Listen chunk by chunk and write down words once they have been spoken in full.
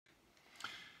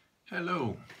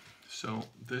Hello. So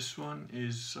this one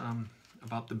is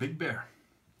about the Big Bear.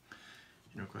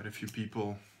 Quite a few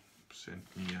people sent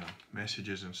me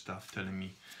messages and stuff telling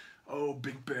me, "Oh,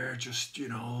 Big Bear just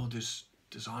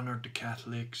dishonored the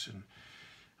Catholics, and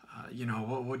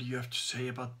what do you have to say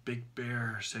about Big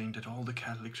Bear saying that all the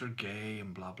Catholics are gay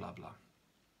and blah blah blah."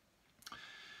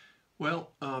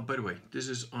 Well, by the way, this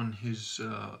is on his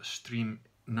stream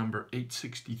number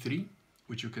 863,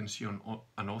 which you can see on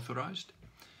Unauthorized.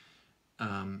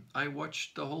 I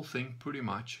watched the whole thing pretty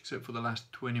much, except for the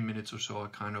last 20 minutes or so. I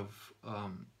kind of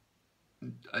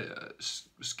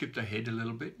skipped ahead a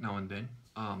little bit now and then.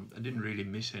 I didn't really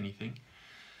miss anything.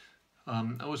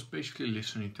 I was basically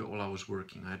listening to while I was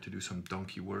working. I had to do some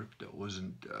donkey work that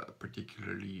wasn't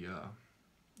particularly,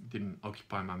 didn't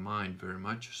occupy my mind very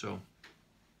much. So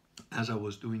as I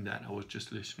was doing that, I was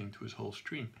just listening to his whole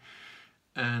stream.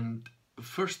 And the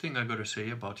first thing I gotta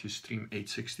say about his stream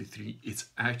 863, it's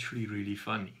actually really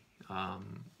funny.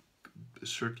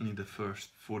 Certainly the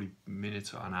first 40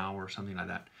 minutes or an hour or something like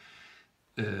that.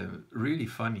 Really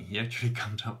funny. He actually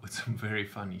comes up with some very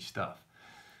funny stuff.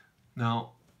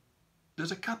 Now,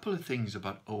 there's a couple of things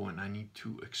about Owen I need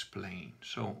to explain.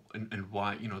 So, and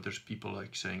why, there's people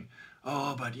like saying,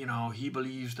 "Oh, but he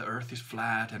believes the earth is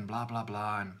flat and blah, blah,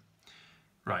 blah." And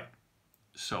right.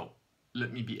 So,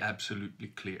 let me be absolutely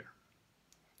clear.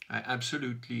 I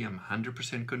absolutely am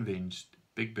 100% convinced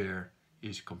Big Bear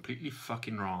is completely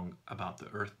fucking wrong about the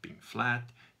earth being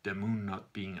flat, the moon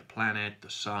not being a planet, the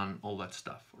sun, all that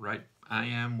stuff, right? I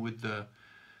am with the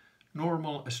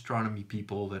normal astronomy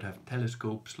people that have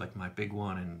telescopes like my big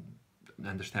one and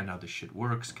understand how this shit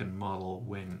works, can model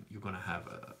when you're gonna have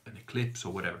an eclipse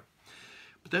or whatever.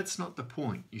 But that's not the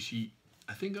point. You see,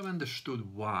 I think I've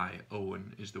understood why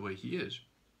Owen is the way he is.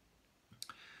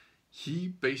 He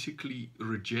basically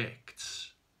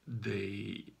rejects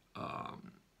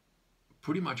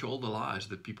pretty much all the lies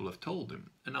that people have told him.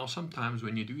 And now sometimes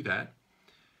when you do that,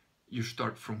 you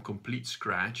start from complete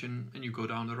scratch and you go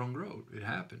down the wrong road. It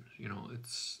happens,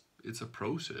 it's a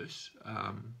process.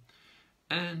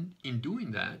 And in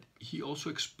doing that, he also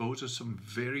exposes some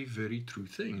very, very true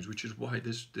things, which is why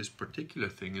this particular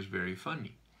thing is very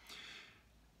funny.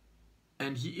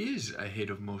 And he is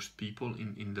ahead of most people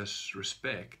in this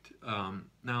respect.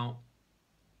 Now,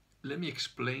 let me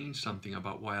explain something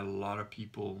about why a lot of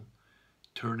people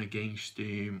turn against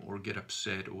him or get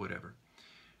upset or whatever.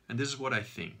 And this is what I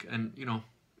think. And,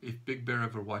 if Big Bear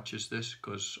ever watches this,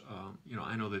 because,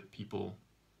 I know that people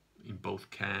in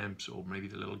both camps or maybe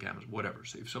the little gammas, whatever.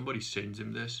 So if somebody sends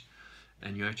him this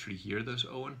and you actually hear this,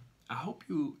 Owen, I hope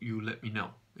you let me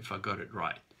know if I got it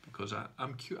right. Because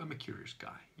I'm a curious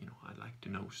guy, I like to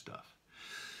know stuff.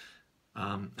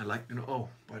 I like to know. Oh,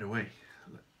 by the way,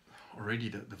 already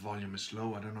the volume is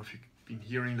low. I don't know if you've been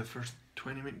hearing the first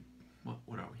 20 minutes.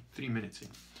 What are we? 3 minutes in.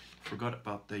 Forgot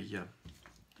about this.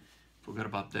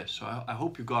 So I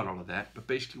hope you got all of that. But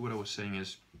basically, what I was saying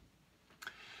is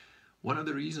one of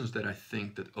the reasons that I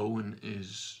think that Owen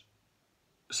is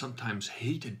sometimes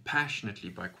hated passionately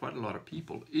by quite a lot of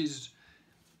people is,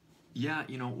 yeah,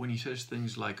 when he says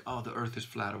things like, "Oh, the earth is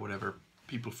flat" or whatever,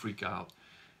 people freak out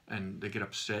and they get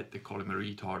upset, they call him a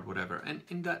retard, whatever. And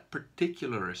in that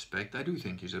particular respect, I do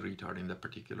think he's a retard in that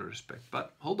particular respect.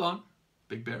 But hold on,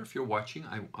 Big Bear, if you're watching,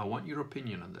 I want your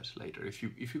opinion on this later, if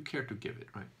you care to give it,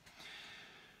 right?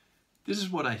 This is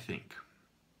what I think.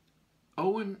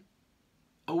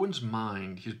 Owen's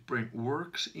mind, his brain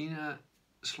works in a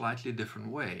slightly different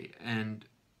way, and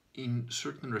in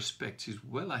certain respects, he's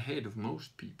well ahead of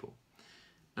most people.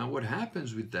 Now, what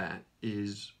happens with that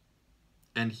is,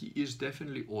 and he is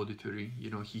definitely auditory,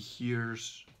 he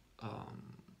hears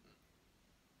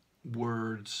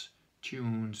words,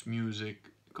 tunes,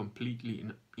 music completely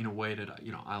in a way that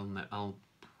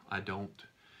I don't,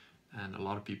 and a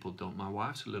lot of people don't. My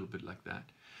wife's a little bit like that.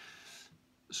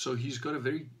 So he's got a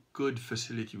very good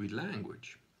facility with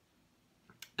language.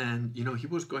 And, he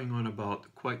was going on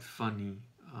about quite funny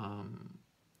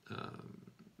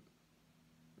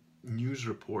news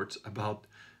reports about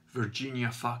Virginia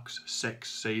Fox,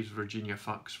 sex saves Virginia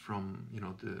Fox from,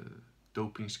 the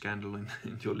doping scandal in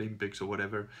the Olympics or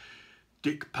whatever.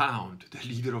 Dick Pound, the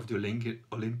leader of the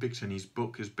Olympics, and his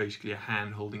book is basically a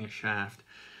hand holding a shaft.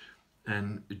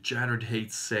 And Jared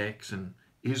hates sex, and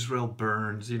Israel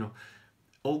Burns,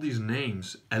 all these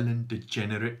names, Ellen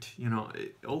DeGenerate,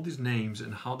 all these names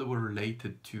and how they were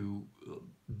related to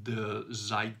the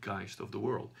zeitgeist of the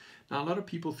world. Now, a lot of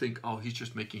people think, "Oh, he's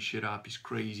just making shit up, he's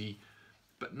crazy."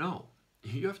 But no,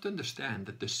 you have to understand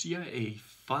that the CIA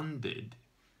funded,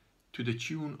 to the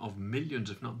tune of millions,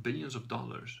 if not billions of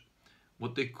dollars,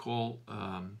 what they call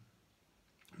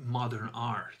modern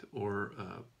art, or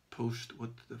post,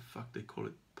 what the fuck they call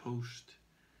it, post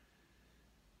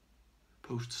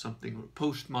something, or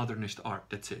postmodernist art.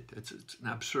 That's it. It's an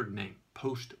absurd name.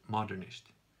 Postmodernist.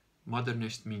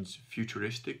 Modernist means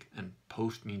futuristic, and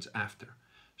post means after.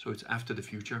 So it's after the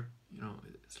future. You know,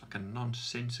 it's like a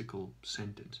nonsensical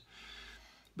sentence.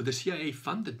 But the CIA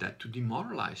funded that to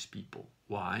demoralize people.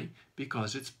 Why?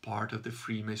 Because it's part of the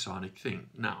Freemasonic thing.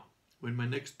 Now, when my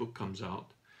next book comes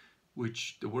out,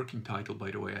 which the working title,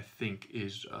 by the way, I think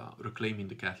is Reclaiming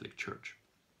the Catholic Church.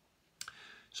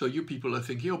 So you people are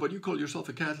thinking, oh, but you call yourself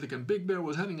a Catholic and Big Bear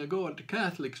was having a go at the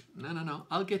Catholics. No, no, no.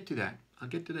 I'll get to that. I'll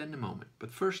get to that in a moment.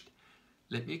 But first,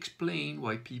 let me explain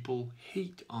why people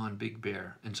hate on Big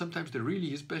Bear. And sometimes they're really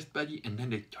his best buddy and then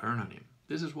they turn on him.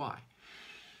 This is why.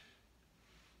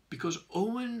 Because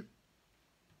Owen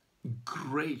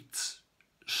grates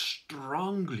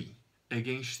strongly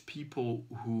against people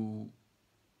who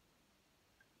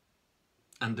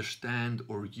understand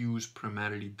or use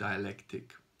primarily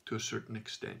dialectic to a certain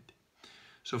extent.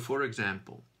 So for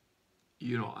example,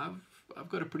 you know, I've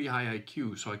got a pretty high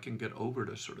IQ, so I can get over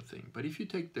this sort of thing. But if you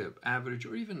take the average,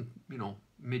 or even, you know,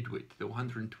 midwit, the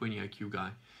 120 IQ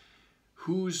guy,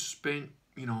 who's spent,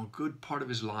 you know, a good part of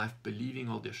his life believing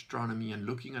all the astronomy and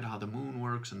looking at how the moon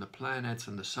works and the planets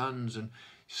and the suns, and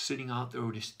sitting out there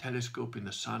with his telescope in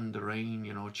the sun, the rain,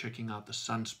 you know, checking out the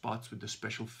sunspots with the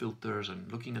special filters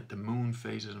and looking at the moon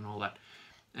phases and all that.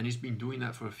 And he's been doing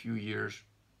that for a few years.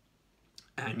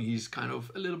 And he's kind of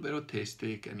a little bit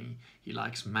autistic, and he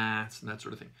likes maths and that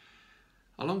sort of thing.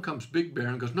 Along comes Big Bear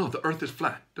and goes, no, the earth is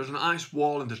flat. There's an ice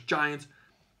wall and there's giants.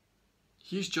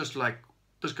 He's just like,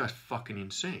 this guy's fucking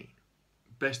insane.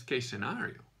 Best case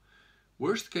scenario.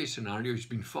 Worst case scenario, he's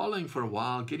been following for a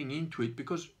while, getting into it,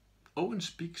 because Owen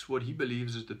speaks what he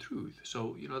believes is the truth.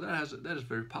 So, you know, that is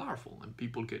very powerful, and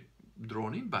people get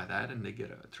drawn in by that, and they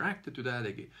get attracted to that.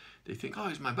 They think, oh,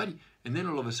 he's my buddy. And then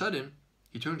all of a sudden,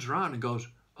 he turns around and goes,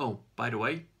 oh, by the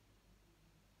way,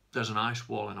 there's an ice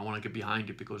wall and I want to get behind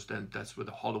it because then that's where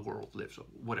the hollow world lives, or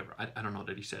whatever. I don't know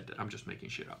that he said that. I'm just making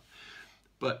shit up.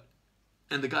 But,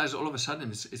 and the guys all of a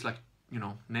sudden, it's like, you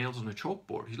know, nails on a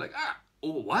chalkboard. He's like, ah,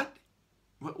 oh, what?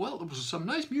 Well, there was some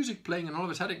nice music playing and all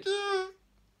of a sudden,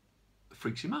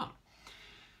 freaks him out.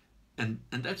 And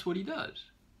that's what he does.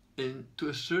 And to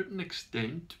a certain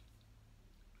extent,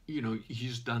 you know,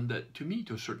 he's done that to me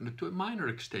to a minor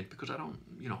extent, because I don't,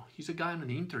 you know, he's a guy on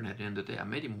the internet at the end of the day. I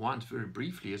met him once very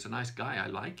briefly. He's a nice guy. I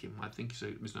like him. I think he's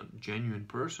a genuine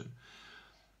person.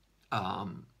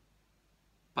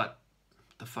 But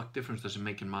the fuck difference does it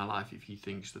make in my life if he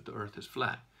thinks that the earth is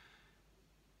flat?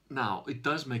 Now, it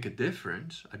does make a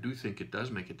difference. I do think it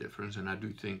does make a difference, and I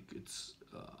do think it's,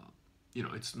 you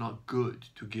know, it's not good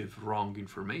to give wrong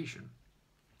information.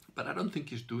 But I don't think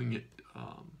he's doing it,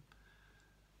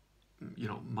 you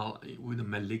know, with a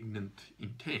malignant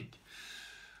intent.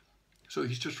 So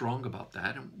he's just wrong about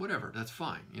that, and whatever, that's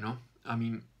fine, you know. I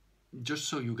mean, just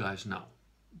so you guys know,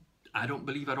 I don't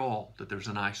believe at all that there's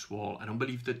an ice wall. I don't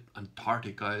believe that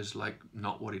Antarctica is like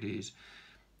not what it is.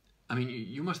 I mean,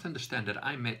 you must understand that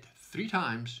I met 3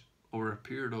 times over a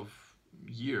period of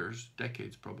years,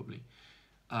 decades probably,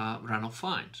 Ranulph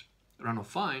Fiennes.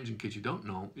 Ranulph Fiennes, in case you don't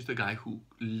know, is the guy who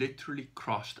literally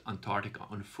crossed Antarctica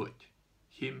on foot.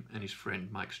 Him and his friend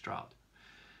Mike Stroud.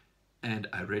 And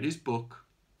I read his book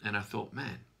and I thought,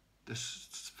 man,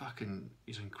 this fucking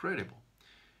is incredible.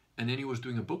 And then he was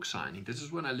doing a book signing. This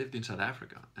is when I lived in South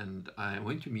Africa, and I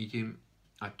went to meet him.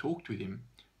 I talked with him,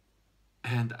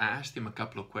 and I asked him a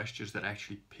couple of questions that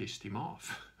actually pissed him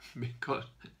off because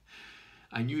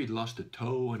I knew he'd lost a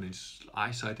toe and his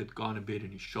eyesight had gone a bit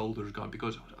and his shoulders gone,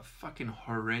 because of a fucking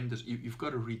horrendous, you've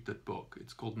got to read that book.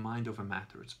 It's called Mind Over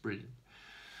Matter. It's brilliant.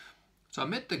 So I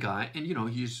met the guy, and you know,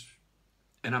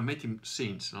 and I've met him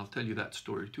since, and I'll tell you that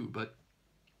story too, but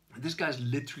this guy's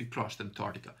literally crossed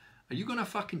Antarctica. Are you gonna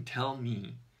fucking tell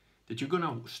me that you're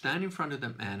gonna stand in front of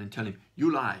that man and tell him,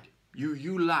 you lied,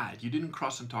 you lied, you didn't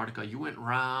cross Antarctica, you went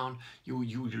round,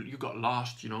 you got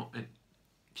lost, you know? And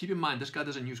keep in mind, this guy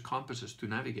doesn't use compasses to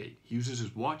navigate. He uses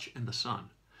his watch and the sun.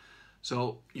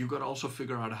 So you've got to also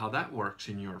figure out how that works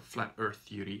in your flat earth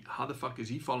theory. How the fuck is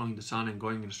he following the sun and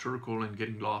going in a circle and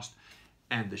getting lost?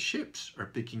 And the ships are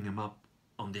picking him up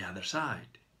on the other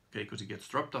side. Okay, because he gets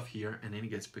dropped off here and then he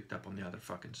gets picked up on the other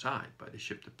fucking side by the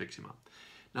ship that picks him up.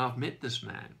 Now, I've met this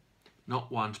man, not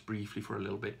once, briefly for a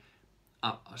little bit.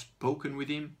 I've spoken with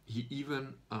him. He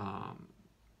even,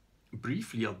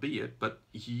 briefly albeit, but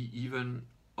he even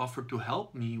offered to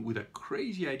help me with a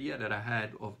crazy idea that I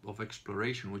had of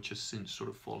exploration, which has since sort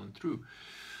of fallen through.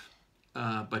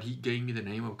 But he gave me the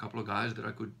name of a couple of guys that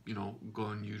I could, you know, go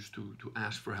and use to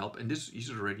ask for help. And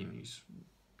he's already in his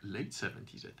late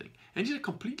 70s, I think. And he's a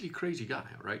completely crazy guy,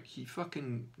 right? He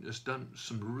fucking has done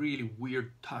some really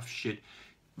weird, tough shit.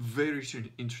 Very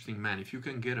interesting man. If you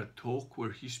can get a talk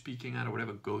where he's speaking at or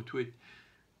whatever, go to it.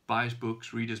 Buy his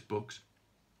books, read his books.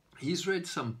 He's read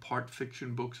some part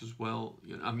fiction books as well.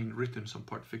 You know, I mean, written some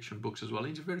part fiction books as well.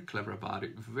 He's very clever about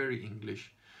it, very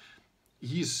English.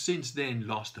 He's since then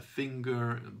lost a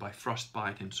finger by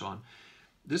frostbite and so on.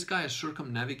 This guy has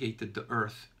circumnavigated the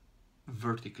Earth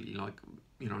vertically, like,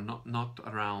 you know, not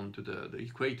around the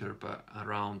equator, but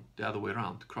around the other way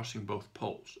around, crossing both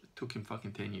poles. It took him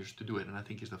fucking 10 years to do it, and I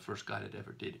think he's the first guy that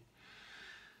ever did it.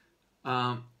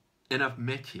 And I've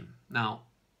met him now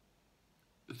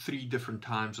 3 different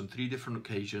times on 3 different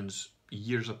occasions,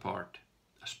 years apart.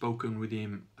 I've spoken with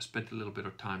him. I spent a little bit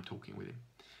of time talking with him.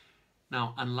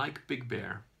 Now, unlike Big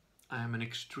Bear, I am an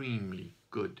extremely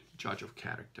good judge of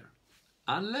character.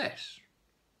 Unless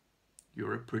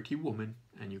you're a pretty woman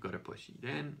and you got a pussy,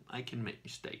 then I can make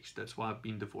mistakes. That's why I've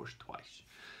been divorced twice.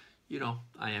 You know,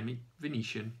 I am a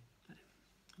Venetian.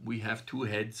 We have 2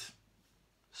 heads.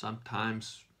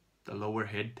 Sometimes the lower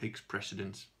head takes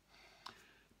precedence.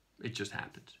 It just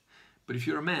happens. But if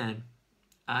you're a man,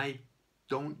 I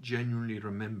don't genuinely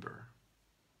remember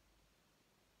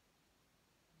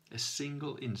a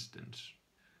single instance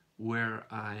where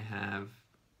I have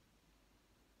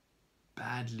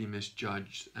badly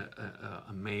misjudged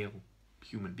a male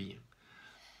human being,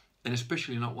 and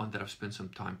especially not one that I've spent some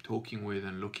time talking with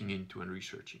and looking into and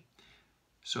researching.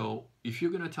 So if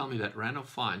you're gonna tell me that Randall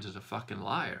Fiennes is a fucking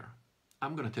liar,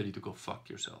 I'm gonna tell you to go fuck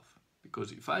yourself.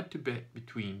 Because if I had to bet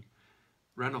between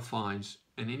Randall Fiennes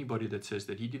and anybody that says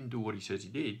that he didn't do what he says he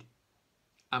did,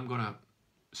 I'm gonna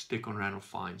stick on Randall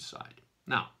Fiennes' side.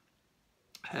 Now,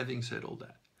 having said all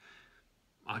that,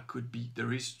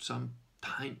 there is some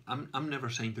time, I'm never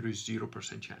saying there is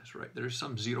 0% chance, right? There is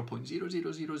some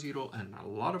 0.0000 and a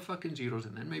lot of fucking zeros,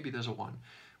 and then maybe there's a 1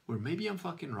 where maybe I'm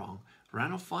fucking wrong.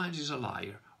 Randall Fiennes is a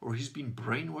liar, or he's been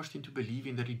brainwashed into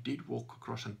believing that he did walk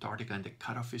across Antarctica and they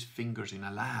cut off his fingers in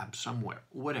a lab somewhere,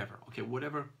 whatever. Okay,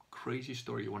 whatever crazy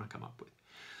story you want to come up with.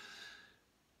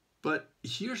 But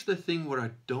here's the thing where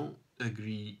I don't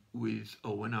agree with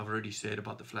Owen. I've already said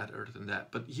about the flat earth and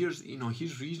that, but here's, you know,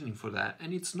 his reasoning for that,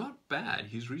 and it's not bad.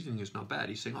 His reasoning is not bad.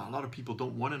 He's saying, oh, a lot of people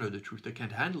don't want to know the truth. They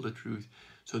can't handle the truth,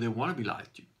 so they want to be lied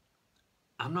to.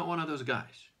 I'm not one of those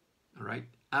guys, all right?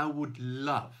 I would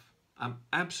love, I'm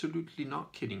absolutely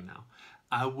not kidding now,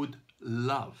 I would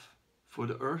love for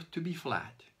the earth to be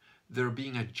flat, there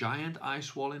being a giant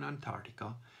ice wall in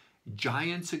Antarctica,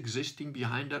 giants existing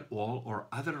behind that wall, or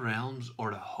other realms,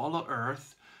 or the hollow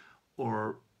earth,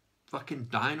 or fucking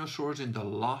dinosaurs in the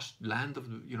lost land of,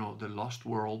 you know, the lost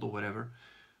world or whatever.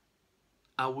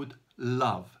 I would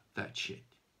love that shit,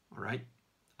 all right?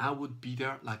 I would be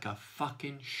there like a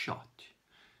fucking shot.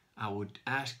 I would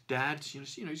ask Dad, you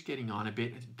know, he's getting on a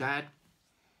bit. Dad,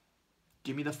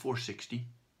 give me the 460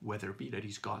 Weatherby that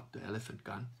he's got, the elephant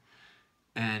gun.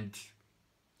 And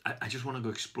I just want to go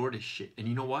explore this shit. And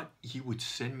you know what? He would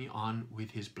send me on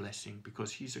with his blessing,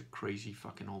 because he's a crazy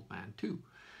fucking old man too.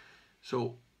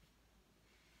 So,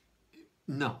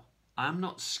 no, I'm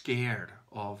not scared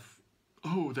of,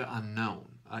 oh, the unknown.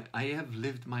 I have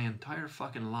lived my entire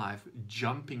fucking life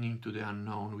jumping into the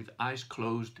unknown with eyes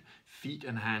closed, feet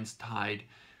and hands tied,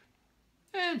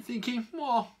 and thinking,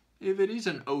 well, if it is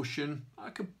an ocean, I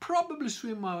could probably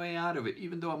swim my way out of it,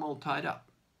 even though I'm all tied up.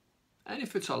 And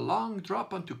if it's a long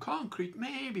drop onto concrete,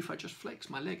 maybe if I just flex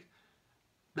my leg.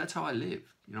 That's how I live.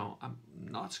 You know, I'm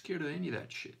not scared of any of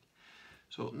that shit.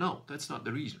 So no, that's not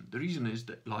the reason. The reason is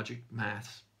that logic,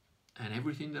 math, and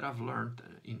everything that I've learned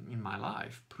in my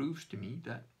life proves to me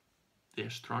that the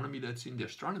astronomy that's in the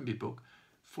astronomy book,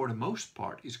 for the most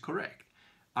part, is correct.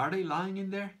 Are they lying in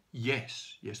there?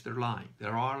 Yes. Yes, they're lying.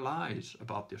 There are lies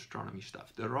about the astronomy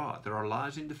stuff. There are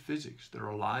lies in the physics. There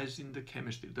are lies in the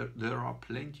chemistry. There are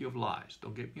plenty of lies.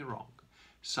 Don't get me wrong.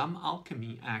 Some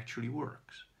alchemy actually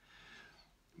works.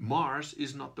 Mars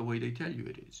is not the way they tell you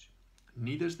it is.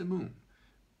 Neither is the moon.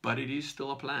 But it is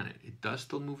still a planet. It does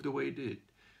still move the way it did.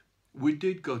 We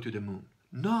did go to the moon.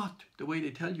 Not the way they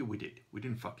tell you we did. We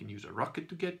didn't fucking use a rocket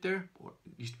to get there. Or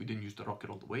at least we didn't use the rocket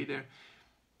all the way there.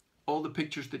 All the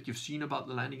pictures that you've seen about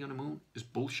the landing on the moon is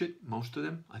bullshit. Most of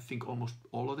them. I think almost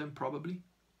all of them probably.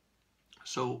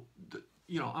 So,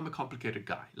 you know, I'm a complicated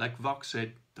guy. Like Vox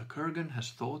said, the Kurgan has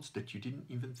thoughts that you didn't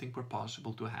even think were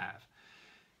possible to have.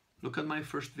 Look at my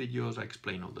first videos. I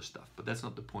explain all this stuff. But that's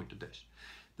not the point of this.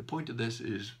 The point of this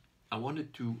is I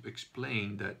wanted to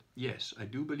explain that, yes, I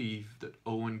do believe that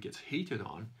Owen gets hated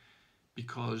on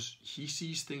because he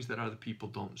sees things that other people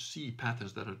don't see,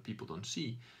 patterns that other people don't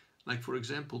see. Like, for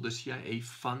example, the CIA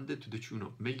funded, to the tune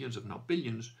of millions, if not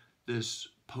billions, this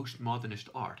postmodernist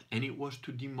art, and it was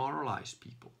to demoralize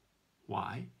people.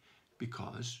 Why?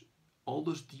 Because all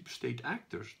those deep state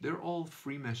actors, they're all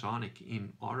Freemasonic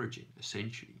in origin,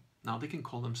 essentially. Now, they can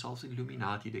call themselves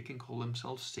Illuminati, they can call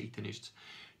themselves Satanists,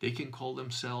 they can call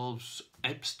themselves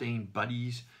Epstein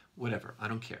buddies, whatever, I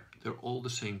don't care. They're all the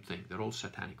same thing. They're all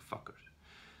satanic fuckers.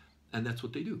 And that's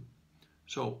what they do.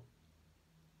 So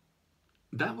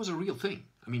that was a real thing.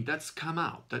 I mean, that's come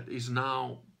out. That is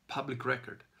now public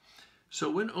record. So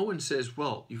when Owen says,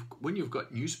 well, when you've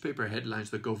got newspaper headlines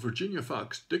that go, Virginia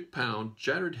Fox, Dick Pound,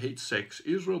 Jared hates sex,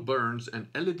 Israel burns, and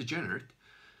Ella DeGenerate,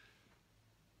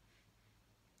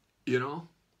 you know,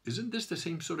 isn't this the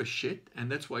same sort of shit?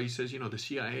 And that's why he says, you know, the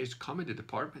CIA's comedy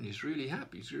department is really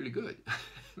happy. It's really good.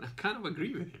 And I kind of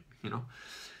agree with him, you know.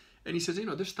 And he says, you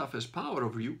know, this stuff has power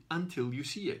over you until you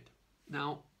see it.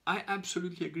 Now, I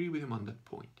absolutely agree with him on that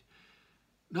point.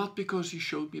 Not because he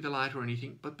showed me the light or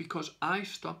anything, but because I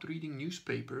stopped reading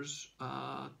newspapers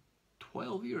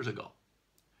 12 years ago.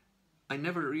 I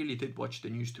never really did watch the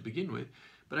news to begin with,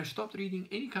 but I stopped reading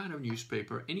any kind of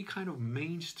newspaper, any kind of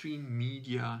mainstream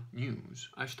media news.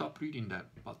 I stopped reading that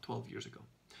about 12 years ago.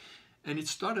 And it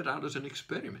started out as an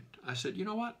experiment. I said, you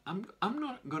know what? I'm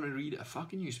not going to read a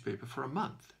fucking newspaper for a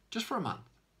month, just for a month,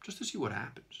 just to see what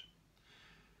happens.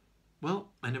 Well,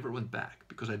 I never went back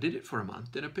because I did it for a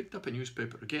month. Then I picked up a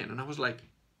newspaper again and I was like,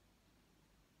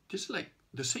 this is like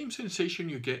the same sensation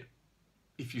you get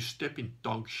if you step in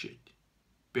dog shit,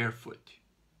 barefoot,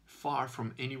 far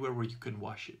from anywhere where you can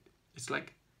wash it. It's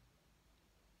like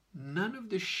none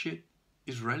of this shit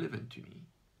is relevant to me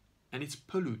and it's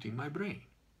polluting my brain.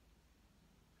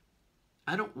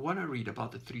 I don't want to read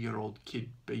about the 3-year-old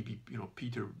kid, baby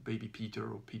Peter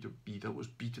or Peter B, that was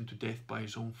beaten to death by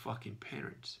his own fucking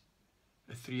parents.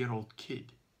 A 3-year-old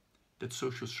kid that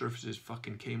social services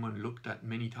fucking came and looked at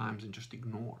many times and just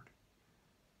ignored.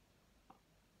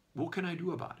 What can I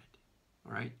do about it?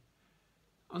 All right?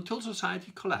 Until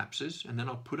society collapses, and then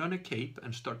I'll put on a cape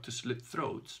and start to slit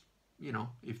throats. You know,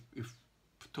 if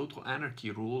total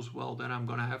anarchy rules, well, then I'm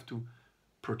going to have to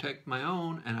protect my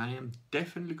own, and I am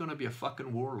definitely going to be a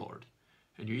fucking warlord.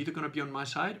 And you're either going to be on my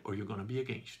side or you're going to be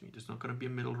against me. There's not going to be a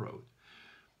middle road.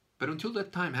 But until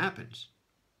that time happens,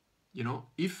 you know,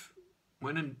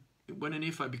 when and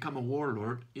if I become a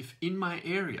warlord, if in my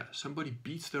area somebody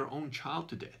beats their own child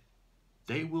to death,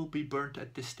 they will be burnt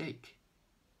at the stake.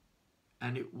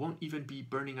 And it won't even be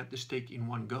burning at the stake in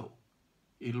one go.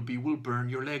 It'll be, we'll burn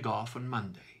your leg off on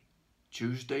Monday.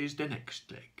 Tuesday's the next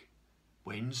leg.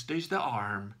 Wednesday's the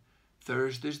arm.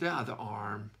 Thursday's the other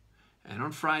arm. And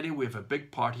on Friday we have a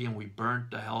big party and we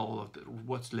burnt the hell of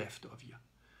what's left of you.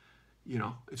 You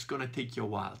know, it's going to take you a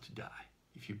while to die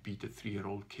if you beat a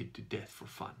 3-year-old kid to death for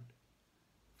fun.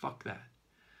 Fuck that.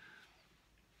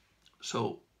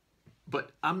 So,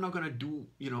 but I'm not going to do,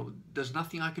 you know, there's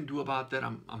nothing I can do about that.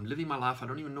 I'm living my life. I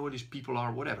don't even know who these people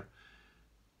are, whatever.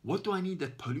 What do I need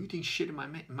that polluting shit in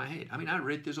my head? I mean, I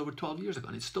read this over 12 years ago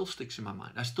and it still sticks in my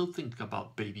mind. I still think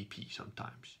about Baby P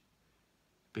sometimes.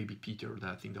 Baby Peter,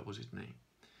 I think that was his name.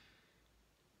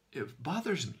 It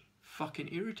bothers me, fucking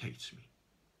irritates me.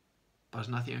 But there's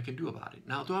nothing I can do about it.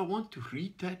 Now, do I want to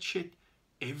read that shit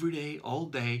every day, all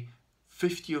day,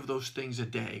 50 of those things a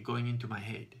day going into my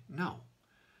head? No.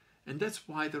 And that's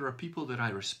why there are people that I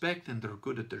respect and they're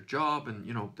good at their job and,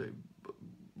 you know, they,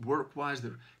 work-wise,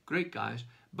 they're great guys,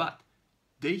 but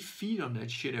they feed on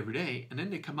that shit every day and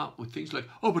then they come out with things like,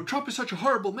 oh, but Trump is such a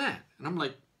horrible man. And I'm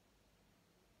like,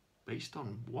 based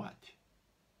on what?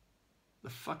 The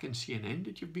fucking CNN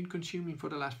that you've been consuming for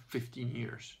the last 15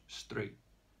 years straight.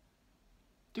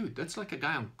 Dude, that's like a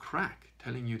guy on crack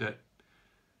telling you that,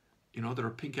 you know, there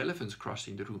are pink elephants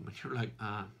crossing the room. And you're like,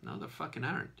 no, there fucking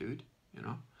aren't, dude, you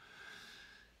know.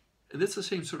 And that's the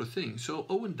same sort of thing. So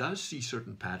Owen does see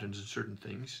certain patterns and certain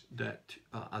things that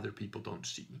other people don't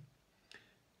see.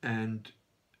 And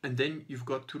then you've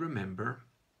got to remember,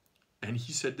 and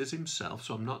he said this himself,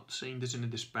 so I'm not saying this in a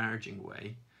disparaging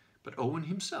way, but Owen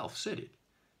himself said it.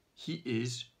 He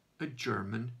is a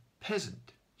German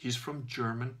peasant. He's from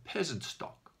German peasant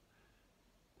stock,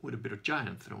 with a bit of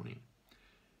giant thrown in.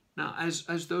 Now,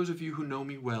 as those of you who know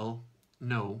me well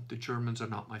know, the Germans are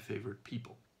not my favorite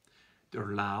people.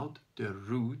 They're loud, they're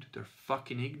rude, they're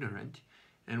fucking ignorant,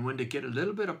 and when they get a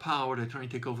little bit of power, they try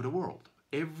and take over the world.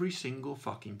 Every single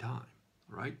fucking time,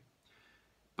 right?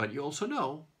 But you also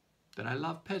know that I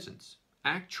love peasants.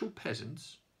 Actual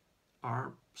peasants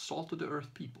are salt of the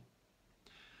earth people.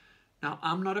 Now,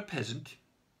 I'm not a peasant,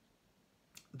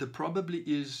 there probably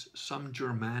is some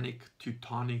Germanic,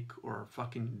 Teutonic, or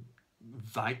fucking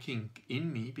Viking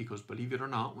in me, because believe it or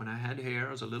not, when I had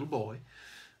hair as a little boy,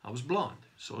 I was blonde.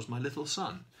 So was my little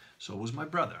son. So was my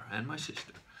brother and my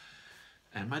sister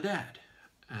and my dad.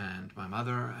 And my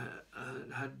mother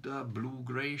had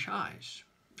blue-grayish eyes.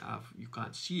 You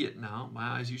can't see it now.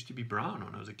 My eyes used to be brown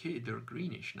when I was a kid. They're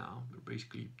greenish now. They're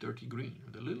basically dirty green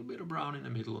with a little bit of brown in the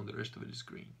middle, and the rest of it is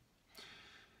green.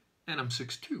 And I'm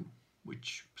 6'2",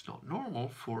 which is not normal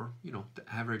for, you know, the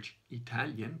average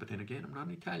Italian. But then again, I'm not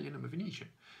an Italian, I'm a Venetian.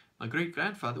 My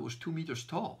great-grandfather was 2 meters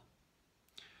tall.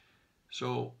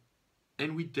 So,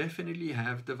 and we definitely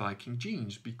have the Viking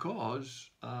genes because,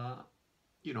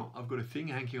 you know, I've got a thing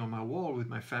hanging on my wall with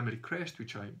my family crest,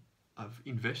 which I've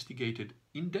investigated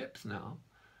in depth now.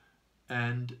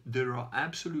 And there are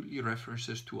absolutely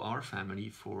references to our family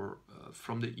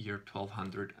from the year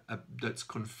 1200. That's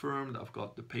confirmed. I've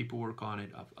got the paperwork on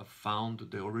it. I've found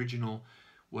the original,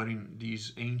 were in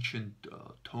these ancient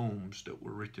tomes that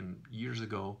were written years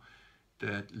ago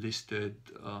that listed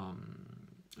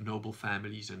noble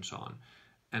families and so on.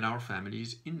 And our family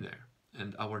is in there.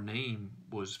 And our name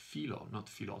was Philo, not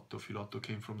Filotto. Filotto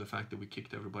came from the fact that we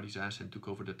kicked everybody's ass and took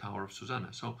over the Tower of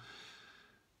Susanna. So,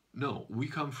 no, we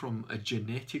come from a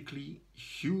genetically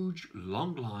huge,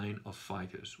 long line of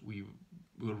fighters. We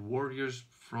were warriors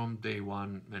from day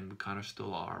one, and we kind of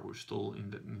still are. We're still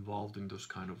involved in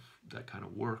that kind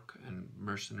of work and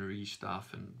mercenary stuff,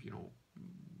 and, you know,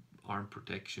 armed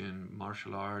protection,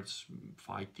 martial arts,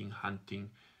 fighting, hunting.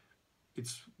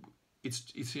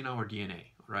 It's in our DNA,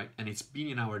 right? And it's been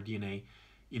in our DNA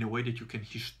in a way that you can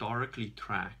historically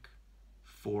track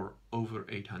for over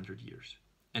 800 years.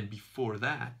 And before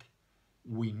that,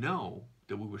 we know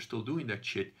that we were still doing that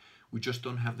shit. We just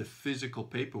don't have the physical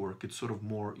paperwork. It's sort of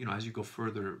more, you know, as you go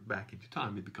further back into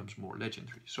time, it becomes more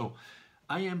legendary. So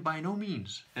I am by no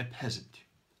means a peasant.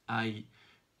 I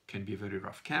can be a very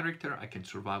rough character. I can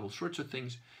survive all sorts of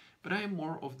things, but I am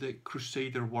more of the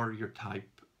crusader warrior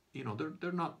type. You know,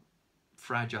 they're not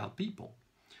fragile people.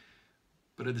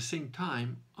 But at the same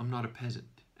time, I'm not a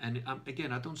peasant. And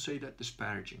again, I don't say that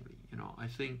disparagingly. You know, I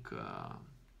think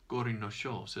Gorin no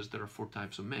Sho says there are 4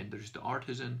 types of men. There is the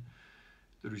artisan,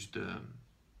 there is the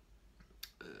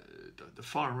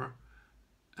farmer,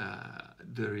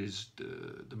 there is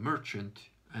the merchant,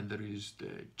 and there is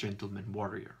the gentleman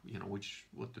warrior. You know,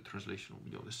 what the translation,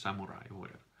 you know, the samurai or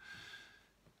whatever.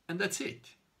 And that's it.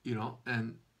 You know,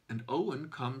 and Owen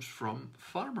comes from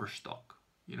farmer stock.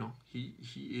 You know, he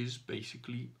is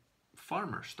basically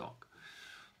farmer stock,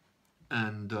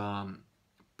 and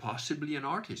possibly an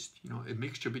artist. You know, a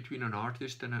mixture between an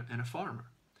artist and a farmer.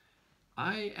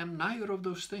 I am neither of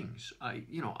those things. I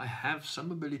have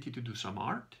some ability to do some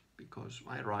art because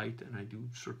I write and I do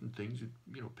certain things,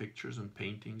 you know, pictures and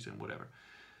paintings and whatever,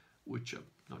 which I've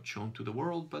not shown to the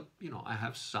world. But you know, I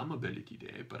have some ability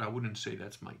there. But I wouldn't say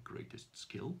that's my greatest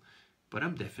skill. But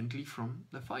I'm definitely from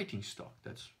the fighting stock.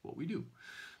 That's what we do.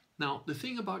 Now, the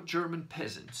thing about German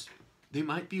peasants, they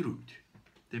might be rude.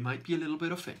 They might be a little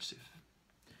bit offensive.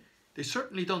 They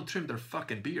certainly don't trim their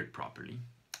fucking beard properly.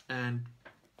 And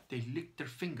they lick their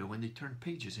finger when they turn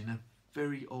pages in a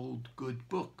very old, good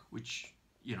book, which,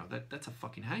 you know, that's a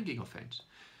fucking hanging offense.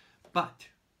 But,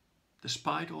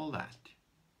 despite all that,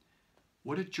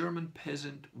 what a German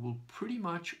peasant will pretty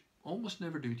much almost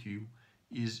never do to you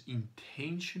is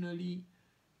intentionally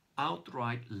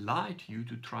outright lie to you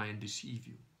to try and deceive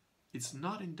you. It's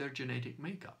not in their genetic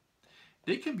makeup.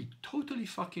 They can be totally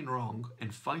fucking wrong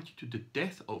and fight you to the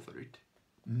death over it,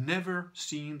 never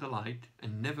seeing the light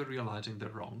and never realizing they're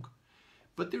wrong,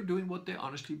 but they're doing what they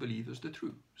honestly believe is the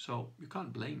truth. So you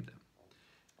can't blame them.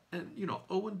 And, you know,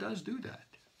 Owen does do that.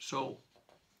 So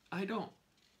I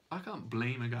can't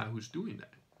blame a guy who's doing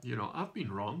that. You know, I've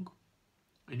been wrong,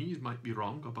 and he might be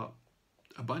wrong about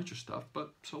a bunch of stuff,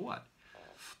 but so what?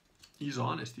 He's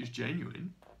honest, he's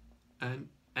genuine, and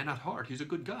at heart, he's a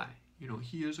good guy. You know,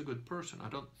 he is a good person. I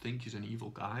don't think he's an evil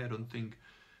guy. I don't think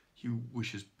he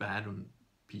wishes bad on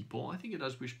people. I think he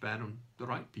does wish bad on the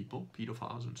right people,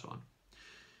 pedophiles and so on.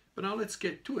 But now let's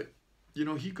get to it. You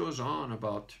know, he goes on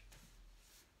about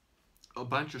a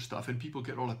bunch of stuff, and people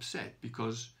get all upset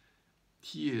because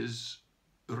he is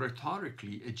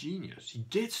rhetorically a genius. He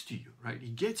gets to you, right? He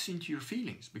gets into your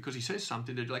feelings because he says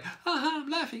something that you're like, I'm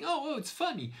laughing. Oh, it's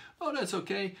funny. Oh, that's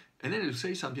okay. And then he'll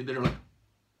say something that you're like,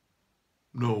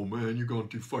 no, man, you're going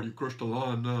too far. You crossed the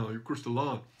line now. You crossed the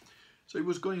line. So he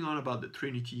was going on about the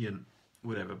Trinity and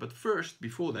whatever. But first,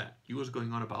 before that, he was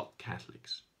going on about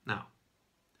Catholics. Now,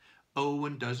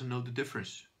 Owen doesn't know the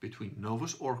difference between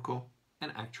Novus Ordo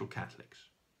and actual Catholics.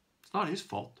 It's not his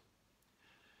fault.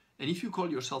 And if you call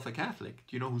yourself a Catholic,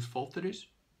 do you know whose fault it is?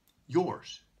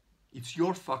 Yours. It's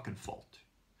your fucking fault.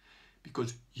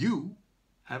 Because you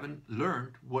haven't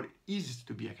learned what it is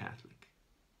to be a Catholic.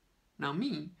 Now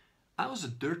me, I was a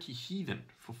dirty heathen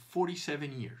for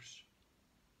 47 years.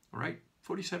 All right?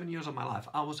 47 years of my life,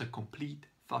 I was a complete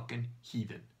fucking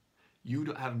heathen.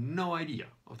 You have no idea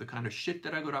of the kind of shit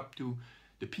that I got up to,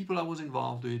 the people I was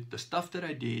involved with, the stuff that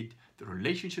I did, the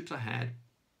relationships I had.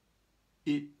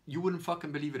 You wouldn't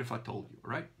fucking believe it if I told you,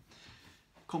 right?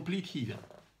 Complete heathen.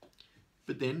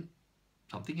 But then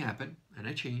something happened and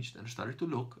I changed and I started to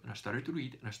look and I started to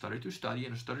read and I started to study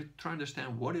and I started to try to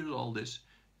understand what is all this.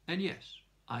 And yes,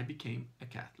 I became a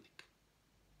Catholic.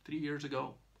 3 years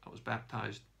ago, I was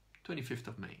baptized 25th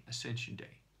of May, Ascension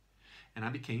Day. And I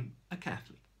became a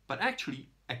Catholic. But actually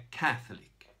a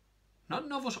Catholic. Not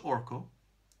Novus Ordo.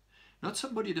 Not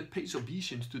somebody that pays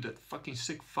obeisance to that fucking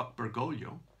sick fuck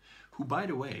Bergoglio. Who, by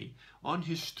the way, on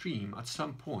his stream at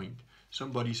some point,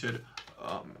 somebody said,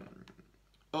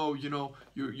 oh, you know,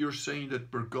 you're saying that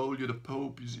Bergoglio, the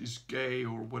Pope, is gay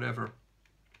or whatever.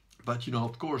 But, you know,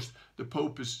 of course, the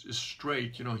Pope is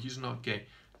straight, you know, he's not gay.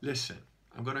 Listen,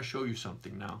 I'm going to show you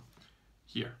something now.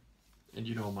 Here. And,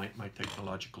 you know, my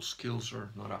technological skills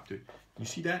are not up to it. You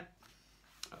see that?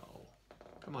 Oh,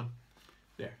 come on.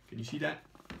 There. Can you see that?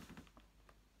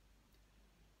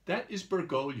 That is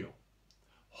Bergoglio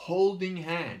holding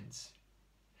hands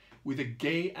with a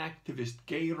gay activist,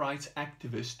 gay rights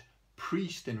activist,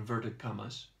 priest, inverted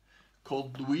commas,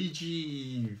 called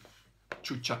Luigi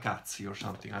Ciuccacazzi or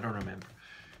something, I don't remember.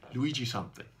 Luigi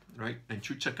something, right? And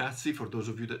Ciuccacazzi, for those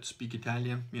of you that speak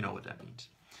Italian, you know what that means.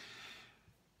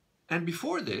 And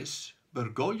before this,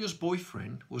 Bergoglio's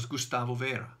boyfriend was Gustavo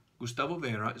Vera. Gustavo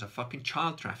Vera is a fucking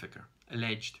child trafficker,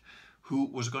 alleged, who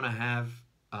was going to have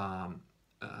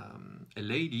a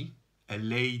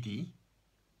lady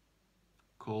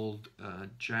called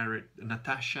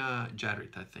Natasha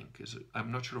Jarrett, I think.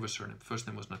 I'm not sure of her surname. First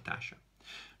name was Natasha.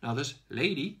 Now this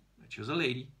lady, she was a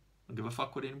lady, don't give a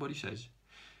fuck what anybody says.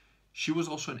 She was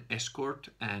also an escort,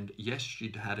 and yes,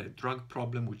 she'd had a drug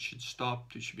problem which she'd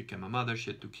stopped. She became a mother,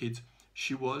 she had 2 kids.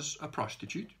 She was a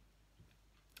prostitute.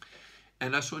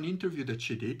 And I saw an interview that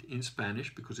she did in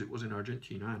Spanish because it was in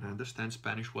Argentina, and I understand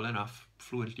Spanish well enough,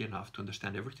 fluently enough to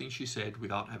understand everything she said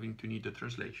without having to need the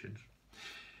translations.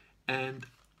 And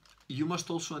you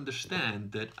must also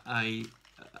understand that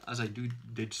as I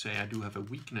did say, I do have a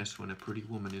weakness when a pretty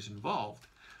woman is involved,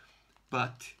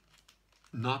 but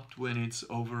not when it's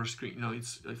over a screen. You know,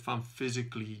 it's if I'm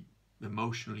physically,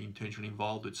 emotionally, intentionally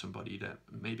involved with somebody, that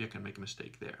maybe I can make a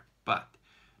mistake there. But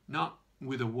not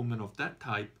with a woman of that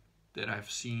type that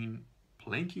I've seen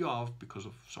plenty of because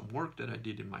of some work that I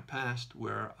did in my past,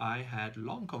 where I had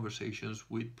long conversations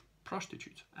with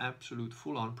prostitutes, absolute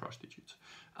full-on prostitutes.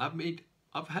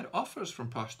 I've had offers from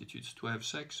prostitutes to have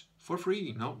sex for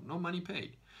free, no money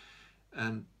paid,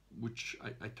 and which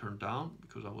I turned down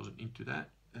because I wasn't into that,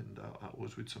 and I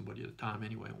was with somebody at the time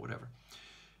anyway, whatever.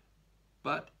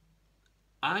 But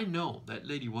I know that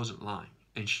lady wasn't lying,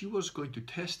 and she was going to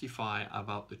testify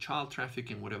about the child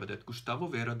trafficking, whatever, that Gustavo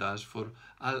Vera does for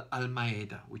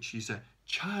Almaeda, which is a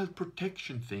child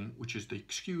protection thing, which is the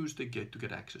excuse they get to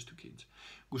get access to kids.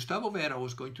 Gustavo Vera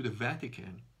was going to the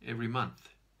Vatican every month.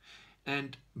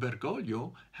 And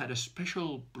Bergoglio had a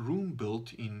special room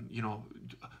built in, you know,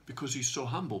 because he's so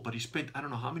humble, but he spent I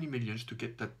don't know how many millions to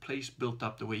get that place built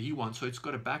up the way he wants. So it's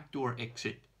got a backdoor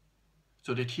exit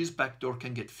so that his back door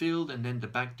can get filled and then the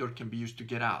back door can be used to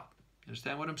get out.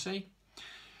 Understand what I'm saying?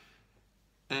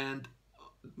 And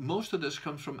most of this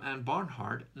comes from Anne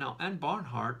Barnhart. Now, Anne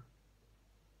Barnhart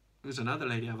is another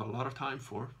lady I have a lot of time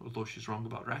for, although she's wrong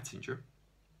about Ratzinger,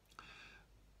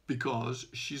 because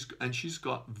she's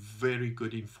got very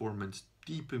good informants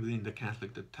deep within the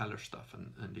Catholic that tell her stuff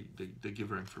and they give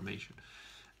her information.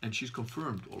 And she's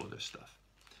confirmed all of this stuff.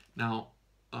 Now,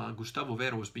 Gustavo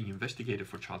Vera was being investigated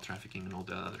for child trafficking and all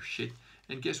that other shit.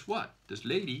 And guess what? This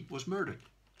lady was murdered.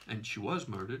 And she was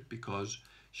murdered because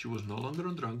she was no longer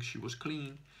on drugs, she was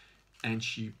clean. And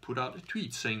she put out a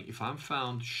tweet saying, if I'm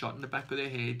found shot in the back of the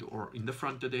head or in the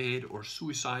front of the head or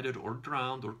suicided or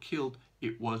drowned or killed,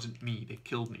 it wasn't me. They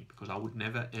killed me because I would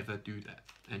never, ever do that.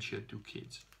 And she had 2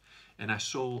 kids. And I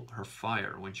saw her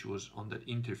fire when she was on that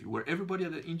interview, where everybody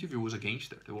at the interview was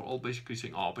against her. They were all basically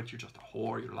saying, oh, but you're just a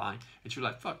whore, you're lying. And she was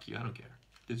like, fuck you, I don't care.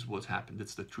 This is what's happened.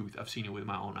 That's the truth. I've seen it with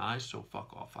my own eyes, so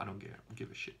fuck off. I don't care. I don't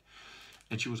give a shit.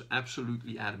 And she was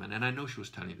absolutely adamant. And I know she was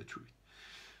telling the truth.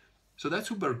 So that's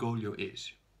who Bergoglio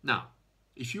is. Now,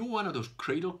 if you're one of those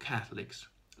cradle Catholics,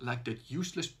 like that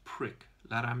useless prick,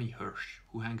 Laramie Hirsch,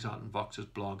 who hangs out in Vox's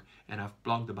blog, and I've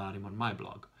blogged about him on my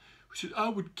blog, He said, I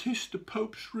would kiss the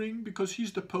Pope's ring because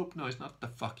he's the Pope. No, he's not the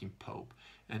fucking Pope.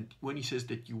 And when he says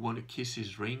that you want to kiss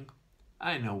his ring,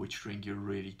 I know which ring you're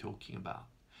really talking about.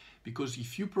 Because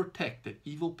if you protect that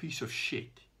evil piece of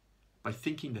shit by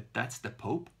thinking that that's the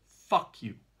Pope, fuck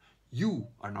you. You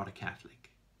are not a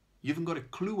Catholic. You haven't got a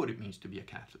clue what it means to be a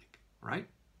Catholic, right?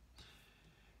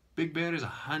 Big Bear is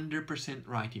 100%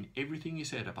 right in everything he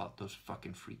said about those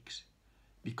fucking freaks.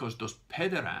 Because those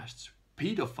pederasts,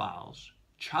 pedophiles,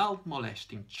 child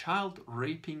molesting, child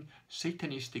raping,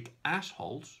 satanistic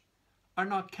assholes are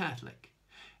not Catholic.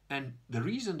 And the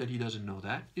reason that he doesn't know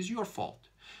that is your fault.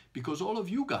 Because all of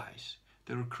you guys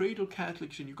that are cradle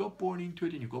Catholics and you got born into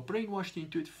it and you got brainwashed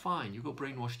into it, fine, you got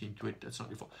brainwashed into it, that's not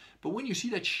your fault. But when you see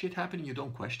that shit happening, you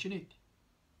don't question it.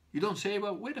 You don't say,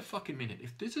 well, wait a fucking minute.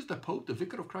 If this is the Pope, the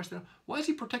Vicar of Christ, why is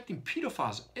he protecting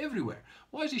pedophiles everywhere?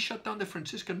 Why is he shut down the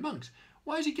Franciscan monks?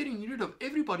 Why is he getting rid of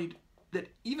everybody that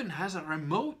even has a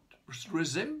remote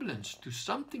resemblance to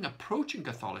something approaching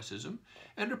Catholicism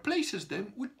and replaces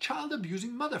them with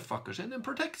child-abusing motherfuckers and then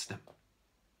protects them?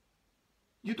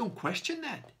 You don't question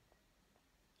that.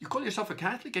 You call yourself a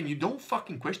Catholic and you don't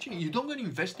fucking question it. You don't go to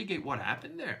investigate what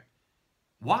happened there.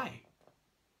 Why?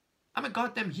 I'm a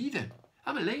goddamn heathen.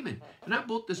 I'm a layman. And I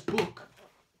bought this book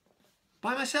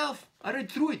by myself. I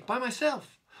read through it by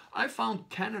myself. I found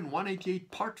Canon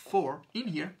 188 Part 4 in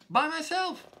here by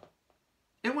myself.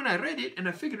 And when I read it and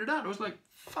I figured it out, I was like,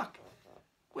 fuck,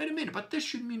 wait a minute, but this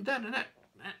should mean that and that.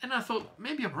 And I thought,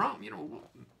 maybe I'm wrong, you know,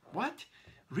 what?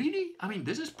 Really? I mean,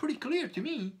 this is pretty clear to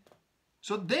me.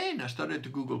 So then I started to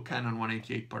Google Canon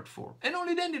 188 Part 4. And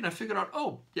only then did I figure out,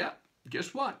 oh, yeah,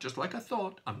 guess what? Just like I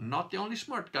thought, I'm not the only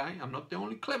smart guy. I'm not the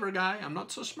only clever guy. I'm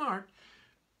not so smart.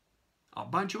 A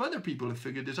bunch of other people have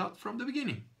figured this out from the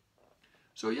beginning.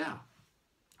 So yeah,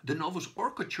 the Novus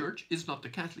Ordo Church is not the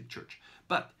Catholic Church.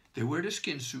 But they wear the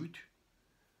skin suit.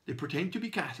 They pretend to be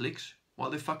Catholics while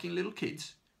they're fucking little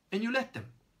kids. And you let them.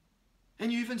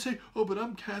 And you even say, oh, but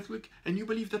I'm Catholic. And you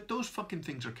believe that those fucking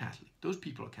things are Catholic. Those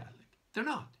people are Catholic. They're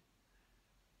not.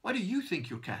 Why do you think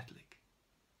you're Catholic?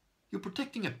 You're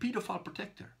protecting a pedophile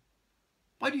protector.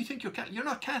 Why do you think you're Catholic? You're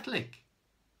not Catholic.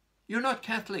 You're not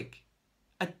Catholic.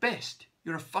 At best,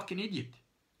 you're a fucking idiot.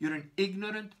 You're an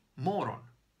ignorant moron.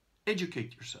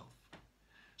 Educate yourself.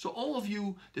 So all of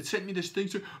you that sent me this thing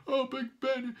say, oh, Big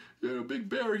Ben, you know, Big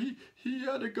Bear, he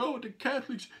had to go with the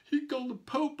Catholics. He called the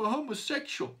Pope a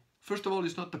homosexual. First of all,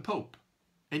 he's not the Pope.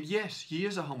 And yes, he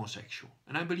is a homosexual.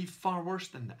 And I believe far worse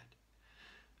than that.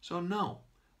 So no,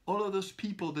 all of those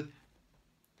people that,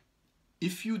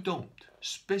 if you don't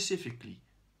specifically,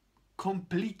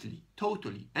 completely,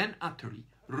 totally and utterly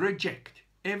reject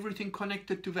everything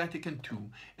connected to Vatican II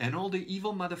and all the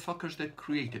evil motherfuckers that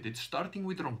created it, starting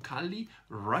with Roncalli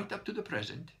right up to the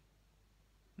present,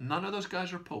 none of those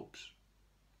guys are popes.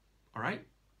 All right?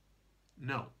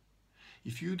 No.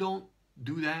 If you don't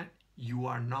do that, you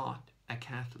are not a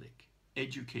Catholic.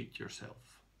 Educate yourself.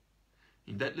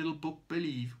 In that little book,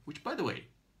 Believe, which, by the way,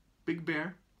 Big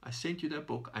Bear, I sent you that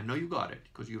book. I know you got it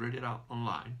because you read it out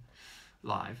online,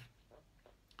 live.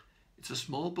 It's a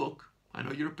small book. I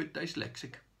know you're a bit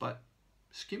dyslexic, but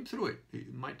skim through it.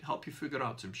 It might help you figure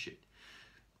out some shit.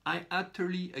 I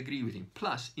utterly agree with him.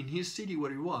 Plus, in his city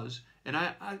where he was, and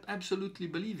I absolutely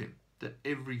believe him, that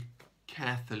every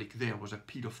Catholic there was a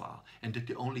pedophile and that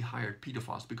they only hired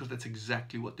pedophiles because that's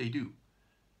exactly what they do.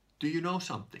 Do you know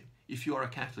something? If you are a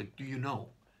Catholic, do you know?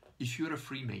 If you're a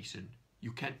Freemason,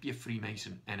 you can't be a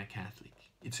Freemason and a Catholic.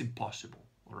 It's impossible,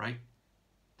 all right?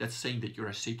 That's saying that you're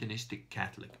a Satanistic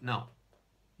Catholic. No.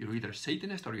 You're either a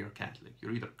Satanist or you're a Catholic.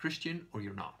 You're either Christian or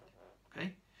you're not,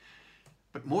 okay?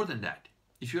 But more than that,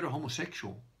 if you're a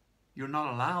homosexual, you're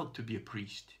not allowed to be a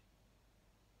priest.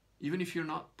 Even if you're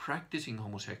not practicing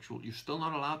homosexual, you're still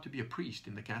not allowed to be a priest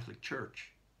in the Catholic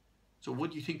Church. So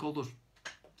what do you think all those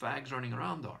fags running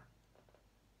around are?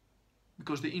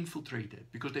 Because they infiltrated,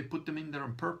 because they put them in there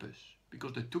on purpose,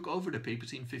 because they took over the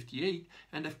papacy in 58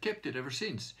 and have kept it ever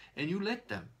since. And you let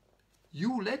them.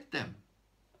 You let them.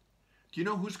 Do you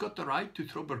know who's got the right to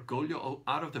throw Bergoglio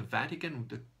out of the Vatican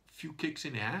with a few kicks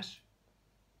in the ass?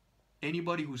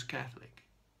 Anybody who's Catholic,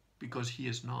 because he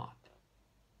is not.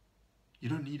 You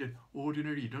don't need an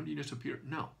ordinary, you don't need a superior.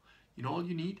 No. You know all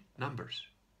you need? Numbers.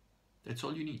 That's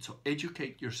all you need. So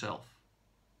educate yourself.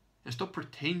 And stop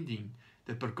pretending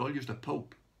that Bergoglio's the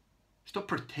Pope. Stop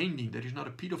pretending that he's not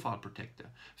a pedophile protector.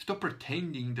 Stop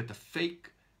pretending that the fake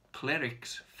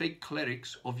clerics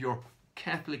of your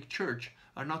Catholic Church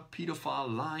are not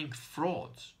pedophile lying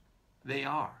frauds. They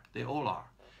are. They all are.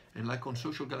 And like on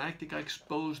Social Galactic, I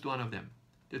exposed one of them.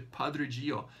 That Padre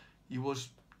Gio, he was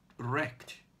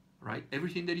wrecked, right?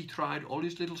 Everything that he tried, all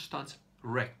his little stunts,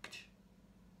 wrecked.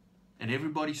 And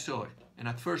everybody saw it. And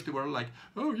at first they were like,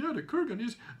 oh yeah, the Kurgan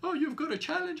is, oh, you've got a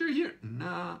challenger here.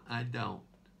 Nah, I don't.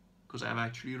 Because I've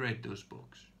actually read those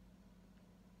books.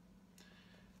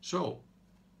 So,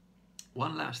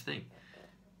 one last thing.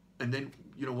 And then,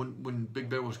 you know, when Big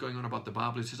Bear was going on about the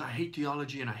Bible, he says, I hate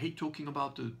theology and I hate talking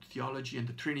about the theology and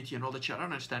the Trinity and all that shit. I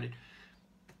don't understand it.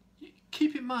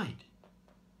 Keep in mind,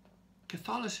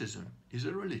 Catholicism is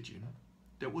a religion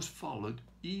that was followed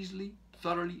easily,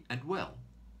 thoroughly, and well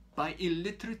by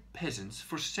illiterate peasants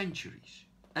for centuries.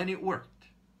 And it worked.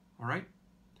 All right?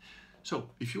 So,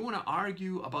 if you want to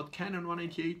argue about Canon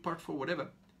 188, Part 4, whatever,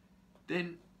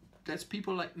 then that's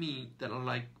people like me that are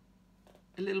like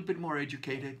a little bit more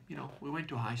educated. You know, we went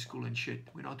to high school and shit.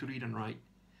 We know how to read and write.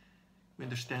 We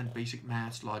understand basic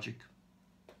maths, logic,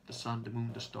 the sun, the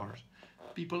moon, the stars.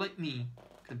 People like me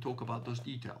can talk about those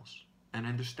details and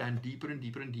understand deeper and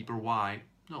deeper and deeper why,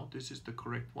 no, this is the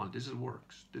correct one. This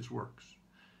works. This works.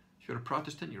 If you're a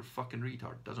Protestant, you're a fucking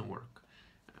retard. Doesn't work.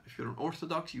 If you're an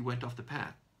Orthodox, you went off the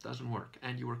path. Doesn't work.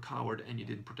 And you were a coward and you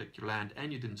didn't protect your land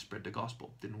and you didn't spread the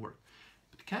gospel. Didn't work.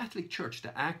 But the Catholic Church,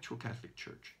 the actual Catholic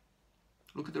Church,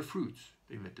 look at their fruits.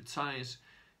 They invented science.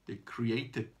 They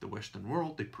created the Western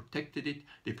world. They protected it.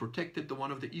 They protected the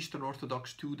one of the Eastern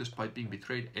Orthodox too, despite being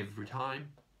betrayed every time.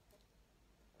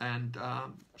 And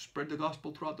spread the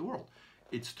gospel throughout the world.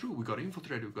 It's true. We got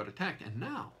infiltrated. We got attacked. And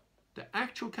now, the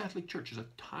actual Catholic Church is a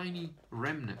tiny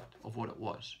remnant of what it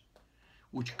was,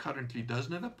 which currently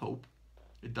doesn't have a pope.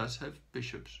 It does have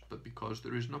bishops, but because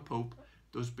there is no pope,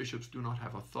 those bishops do not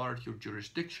have authority or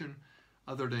jurisdiction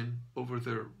other than over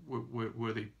there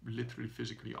where they literally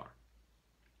physically are.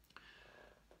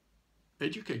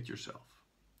 Educate yourself.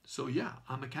 So yeah,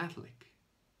 I'm a Catholic.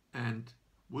 And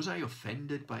was I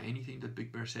offended by anything that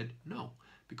Big Bear said? No,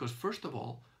 because first of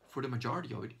all, for the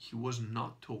majority of it, he was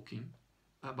not talking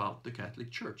about the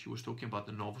Catholic Church. He was talking about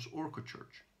the Novus Ordo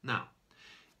Church. Now,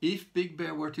 if Big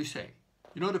Bear were to say,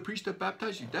 you know, the priest that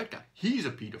baptized you, that guy, he's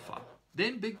a pedophile,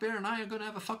 then Big Bear and I are going to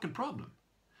have a fucking problem.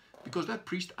 Because that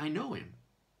priest, I know him.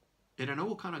 And I know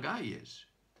what kind of guy he is.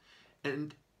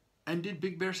 And did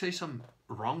Big Bear say some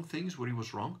wrong things where he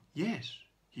was wrong? Yes,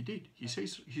 he did. He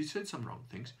said some wrong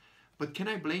things. But can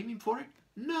I blame him for it?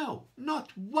 No,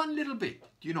 not one little bit.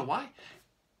 Do you know why?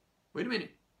 Wait a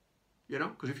minute. You know,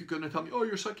 because if you're going to tell me, oh,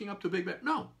 you're sucking up to Big Bear.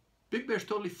 No, Big Bear's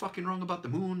totally fucking wrong about the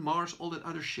moon, Mars, all that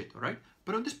other shit, all right?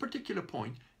 But on this particular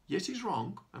point, yes, he's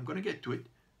wrong. I'm going to get to it.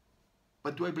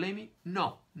 But do I blame him?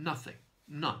 No, nothing.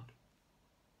 None.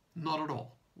 Not at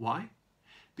all. Why?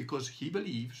 Because he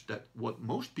believes that what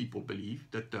most people believe,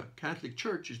 that the Catholic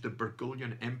Church is the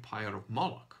Burgundian Empire of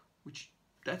Moloch, which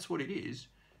that's what it is.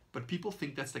 But people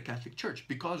think that's the Catholic Church.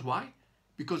 Because why?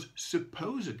 Because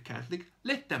supposed Catholics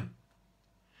let them.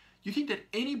 You think that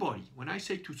anybody, when I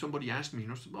say to somebody, ask me, you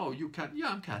know, oh, you Catholic? Yeah,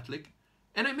 I'm Catholic.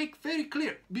 And I make very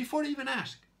clear, before they even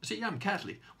ask, I say, yeah, I'm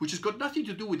Catholic, which has got nothing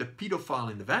to do with the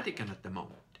pedophile in the Vatican at the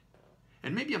moment.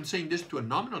 And maybe I'm saying this to a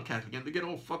nominal Catholic and they get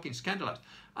all fucking scandalized.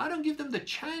 I don't give them the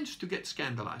chance to get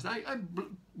scandalized. I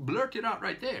blurt it out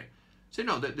right there. Say,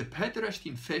 no, the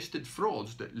pederast-infested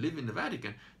frauds that live in the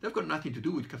Vatican, they've got nothing to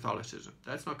do with Catholicism.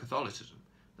 That's not Catholicism.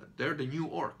 They're the new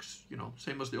orcs, you know,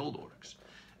 same as the old orcs.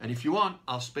 And if you want,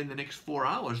 I'll spend the next 4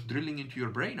 hours drilling into your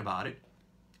brain about it.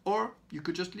 Or you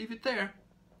could just leave it there.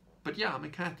 But yeah, I'm a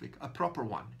Catholic, a proper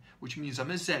one, which means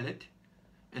I'm a zealot,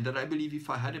 and that I believe if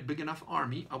I had a big enough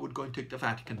army, I would go and take the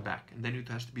Vatican back. And then it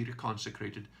has to be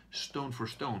reconsecrated stone for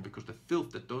stone, because the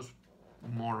filth that those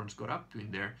morons got up to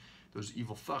in there, those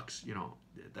evil fucks, you know,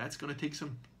 that's going to take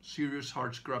some serious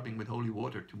hard scrubbing with holy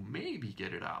water to maybe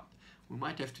get it out. We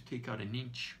might have to take out an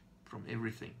inch from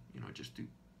everything, you know, just to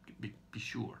be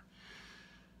sure.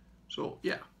 So,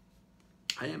 yeah,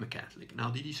 I am a Catholic. Now,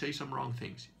 did he say some wrong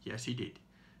things? Yes, he did.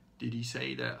 Did he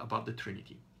say that about the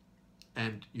Trinity?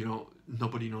 And, you know,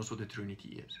 nobody knows what the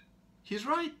Trinity is. He's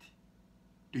right.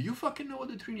 Do you fucking know what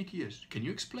the Trinity is? Can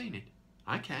you explain it?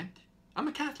 I can't. I'm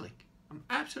a Catholic. I'm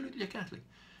absolutely a Catholic.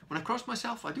 When I cross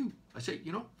myself, I do. I say,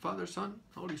 you know, Father, Son,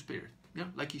 Holy Spirit. You know,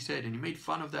 like he said, and he made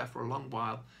fun of that for a long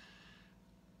while.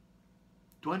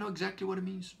 Do I know exactly what it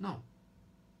means? No.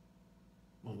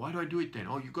 Well, why do I do it then?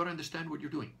 Oh, you got to understand what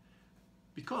you're doing.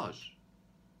 Because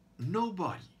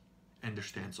nobody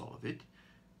understands all of it.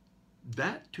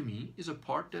 That, to me, is a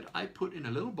part that I put in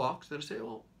a little box that I say,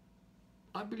 well,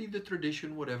 I believe the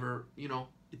tradition, whatever, you know,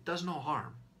 it does no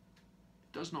harm.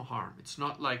 It does no harm. It's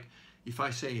not like if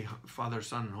I say Father,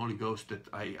 Son, and Holy Ghost that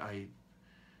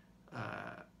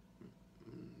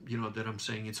you know, that I'm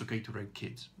saying it's okay to rape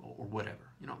kids or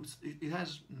whatever. You know, it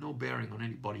has no bearing on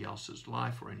anybody else's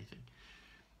life or anything.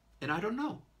 And I don't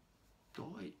know.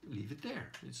 So I leave it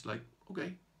there. It's like,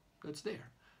 okay, that's there.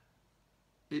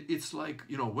 It's like,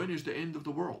 you know, when is the end of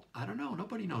the world? I don't know.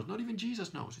 Nobody knows. Not even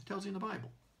Jesus knows. It tells you in the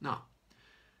Bible. Now,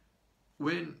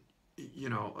 when, you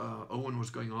know, Owen was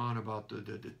going on about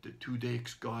the two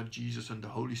dicks, God, Jesus, and the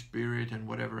Holy Spirit and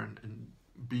whatever, and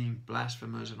being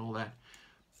blasphemous and all that.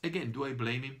 Again, do I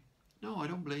blame him? No, I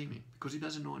don't blame him, because he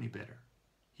doesn't know any better.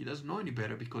 He doesn't know any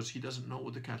better because he doesn't know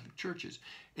what the Catholic Church is.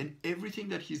 And everything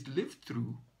that he's lived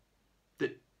through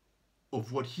that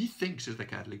of what he thinks is the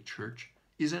Catholic Church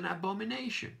is an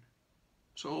abomination.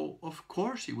 So, of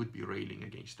course, he would be railing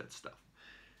against that stuff.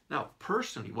 Now,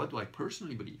 personally, what do I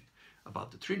personally believe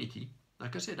about the Trinity?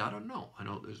 Like I said, I don't know. I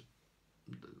know there's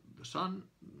the Son,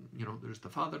 you know, there's the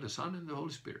Father, the Son, and the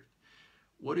Holy Spirit.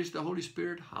 What is the Holy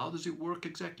Spirit? How does it work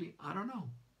exactly? I don't know.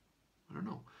 I don't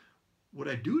know. What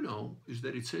I do know is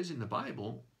that it says in the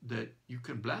Bible that you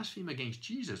can blaspheme against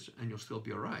Jesus and you'll still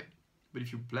be all right. But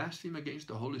if you blaspheme against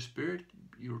the Holy Spirit,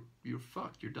 you're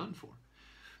fucked. You're done for.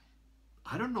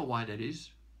 I don't know why that is.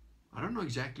 I don't know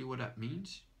exactly what that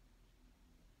means.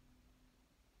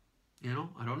 You know,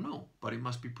 I don't know. But it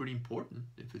must be pretty important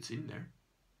if it's in there.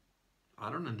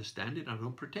 I don't understand it. I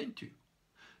don't pretend to.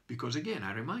 Because again,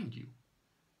 I remind you,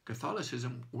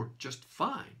 Catholicism worked just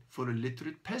fine for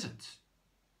illiterate peasants.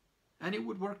 And it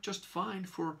would work just fine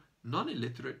for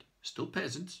non-illiterate, still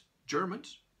peasants,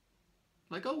 Germans,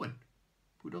 like Owen,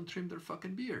 who don't trim their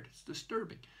fucking beard. It's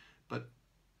disturbing. But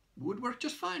would work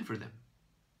just fine for them.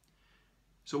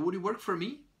 So would it work for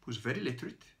me, who's very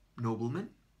literate, nobleman,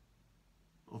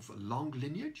 of a long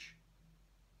lineage?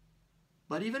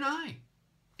 But even I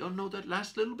don't know that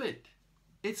last little bit.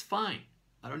 It's fine.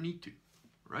 I don't need to,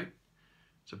 right?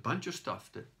 It's a bunch of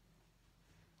stuff that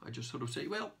I just sort of say,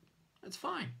 well, that's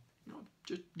fine. You know,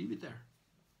 just leave it there.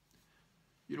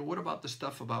 You know, what about the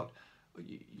stuff about,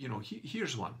 you know,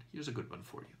 here's one. Here's a good one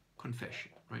for you.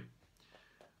 Confession, right?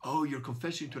 Oh, you're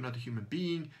confessing to another human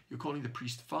being. You're calling the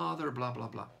priest father, blah, blah,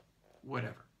 blah.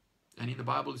 Whatever. And in the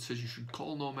Bible, it says you should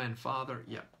call no man father.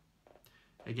 Yeah.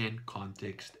 Again,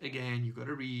 context. Again, you got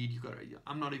to read.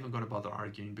 I'm not even going to bother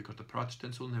arguing because the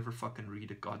Protestants will never fucking read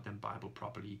the goddamn Bible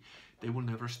properly. They will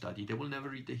never study. They will never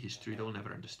read the history. They will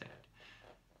never understand.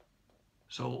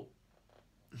 So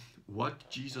what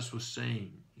Jesus was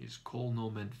saying is call no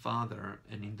man father,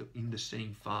 and in the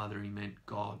saying father he meant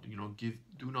God. You know,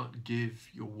 do not give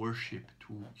your worship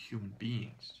to human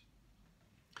beings.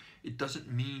 It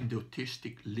doesn't mean the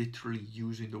autistic literally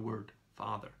using the word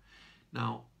father.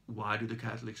 Now, why do the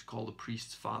Catholics call the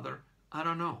priests father? I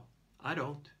don't know. I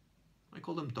don't. I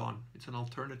call them Don. It's an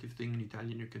alternative thing in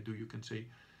Italian you can do. You can say,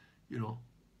 you know,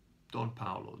 Don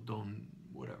Paolo, Don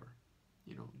whatever,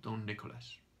 you know, Don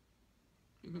Nicholas.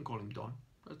 You can call him Don.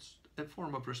 That's a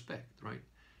form of respect, right?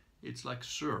 It's like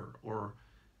sir or,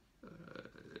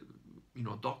 you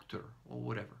know, doctor or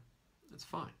whatever. That's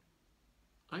fine.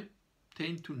 I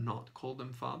tend to not call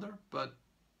them father, but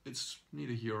it's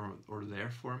neither here or there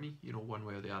for me, you know, one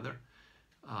way or the other.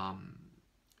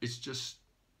 It's just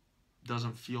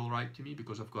doesn't feel right to me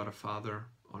because I've got a father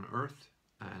on earth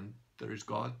and there is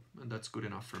God, and that's good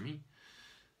enough for me.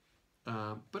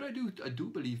 But I do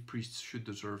believe priests should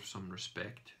deserve some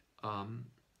respect.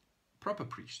 Proper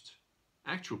priests,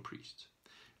 actual priests.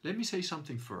 Let me say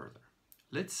something further.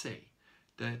 Let's say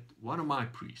that one of my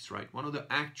priests, right, one of the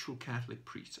actual Catholic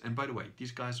priests, and by the way,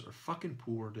 these guys are fucking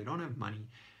poor, they don't have money,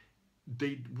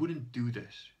 they wouldn't do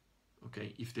this,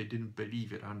 okay, if they didn't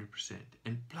believe it 100%.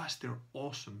 And plus, they're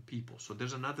awesome people. So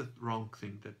there's another wrong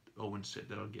thing that Owen said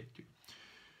that I'll get to.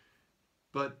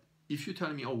 But if you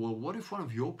tell me, oh, well, what if one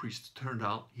of your priests turned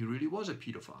out he really was a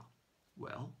pedophile?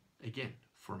 Well, again,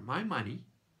 for my money,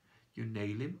 you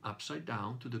nail him upside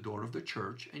down to the door of the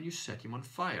church and you set him on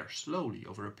fire slowly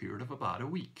over a period of about a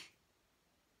week.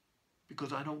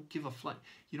 Because I don't give a flying.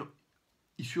 You know,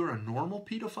 if you're a normal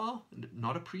pedophile,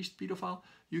 not a priest pedophile,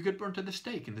 you get burnt at the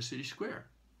stake in the city square.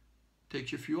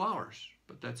 Takes you a few hours,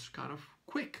 but that's kind of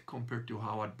quick compared to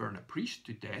how I'd burn a priest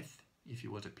to death if he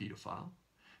was a pedophile.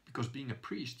 Because being a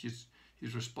priest,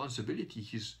 his responsibility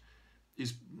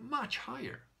is much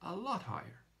higher, a lot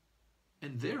higher.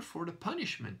 And therefore the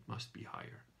punishment must be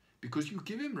higher. Because you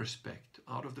give him respect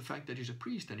out of the fact that he's a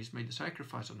priest and he's made the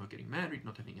sacrifice of not getting married,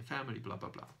 not having a family, blah, blah,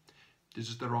 blah. This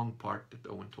is the wrong part that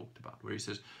Owen talked about, where he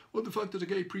says, what the fuck does a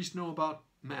gay priest know about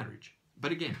marriage?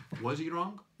 But again, was he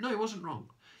wrong? No, he wasn't wrong.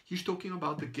 He's talking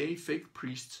about the gay fake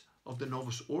priests of the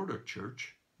Novus Ordo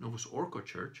Church, Novus Ordo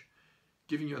Church,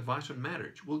 giving you advice on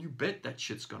marriage. Well, you bet that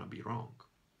shit's gonna be wrong.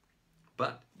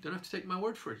 But you don't have to take my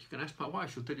word for it. You can ask my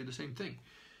wife, she'll tell you the same thing.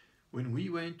 When we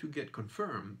went to get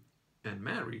confirmed and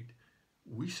married,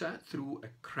 we sat through a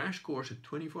crash course, a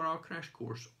 24-hour crash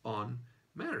course on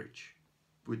marriage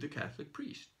with the Catholic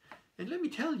priest. And let me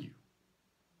tell you,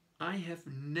 I have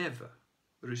never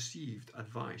received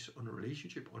advice on a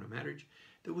relationship, on a marriage,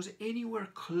 that was anywhere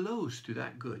close to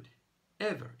that good,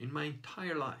 ever in my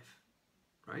entire life,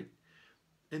 right?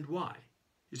 And why?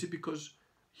 Is it because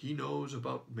he knows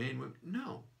about men, women?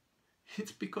 No.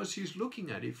 It's because he's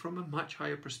looking at it from a much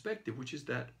higher perspective, which is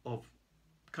that of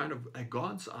kind of a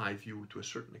God's eye view to a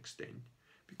certain extent,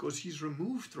 because he's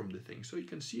removed from the thing, so you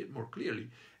can see it more clearly.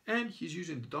 And he's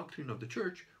using the doctrine of the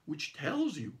church, which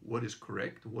tells you what is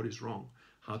correct, what is wrong,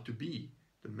 how to be.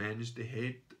 The man is the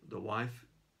head, the wife,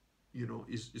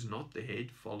 is not the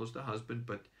head, follows the husband,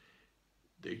 but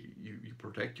you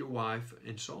protect your wife,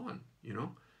 and so on,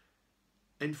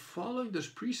 And following those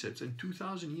precepts and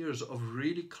 2,000 years of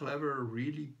really clever,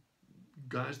 really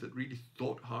guys that really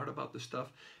thought hard about the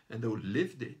stuff and they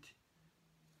lived it,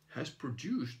 has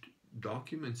produced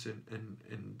documents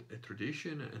and a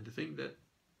tradition and the thing that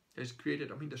has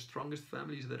created, the strongest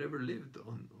families that ever lived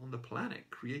on the planet,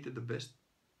 created the best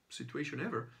situation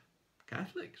ever,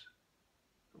 Catholics,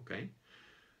 okay?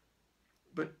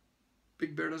 But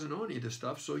Big Bear doesn't know any of this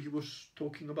stuff, so he was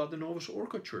talking about the Novus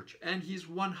Ordo Church, and he's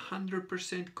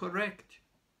 100% correct.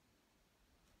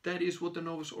 That is what the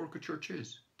Novus Ordo Church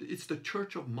is. It's the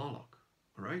Church of Moloch,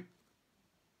 all right?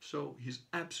 So he's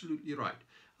absolutely right.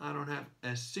 I don't have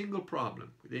a single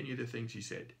problem with any of the things he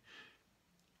said.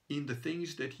 In the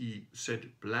things that he said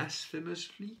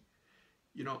blasphemously,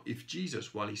 if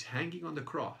Jesus, while he's hanging on the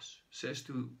cross, says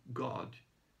to God,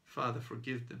 Father,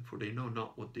 forgive them, for they know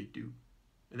not what they do.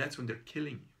 And that's when they're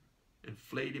killing him and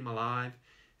flayed him alive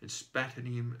and spat at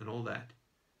him and all that.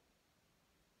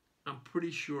 I'm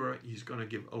pretty sure he's going to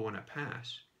give Owen a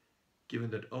pass, given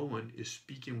that Owen is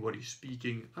speaking what he's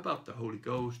speaking about the Holy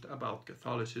Ghost, about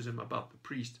Catholicism, about the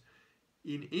priest,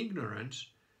 in ignorance,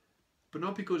 but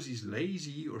not because he's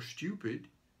lazy or stupid,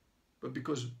 but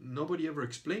because nobody ever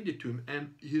explained it to him,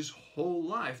 and his whole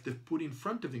life they've put in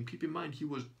front of him. Keep in mind, he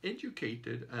was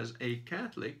educated as a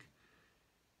Catholic,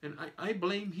 and I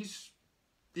blame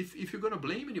if you're going to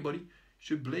blame anybody, you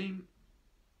should blame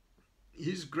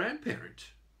his grandparents,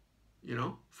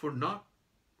 for not,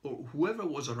 or whoever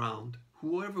was around,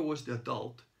 whoever was the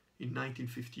adult in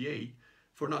 1958,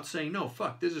 for not saying, no,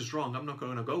 fuck, this is wrong, I'm not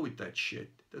going to go with that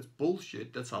shit. That's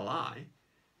bullshit, that's a lie.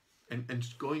 And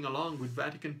going along with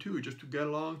Vatican II just to get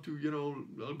along to,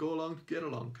 I'll go along to get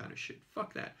along kind of shit.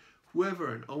 Fuck that.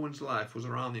 Whoever in Owen's life was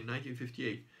around in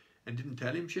 1958 and didn't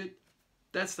tell him shit,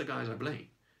 that's the guys I blame.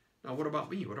 Now, what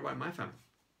about me? What about my family?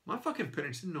 My fucking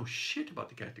parents didn't know shit about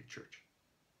the Catholic Church.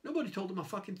 Nobody told them a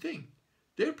fucking thing.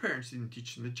 Their parents didn't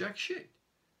teach them the jack shit.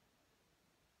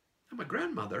 And my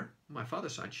grandmother, my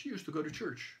father's side, she used to go to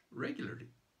church regularly.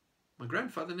 My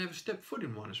grandfather never stepped foot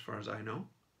in one, as far as I know.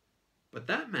 But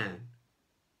that man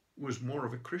was more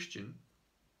of a Christian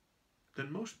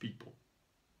than most people.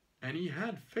 And he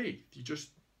had faith. He just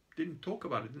didn't talk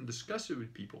about it, didn't discuss it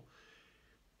with people.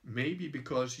 Maybe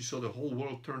because he saw the whole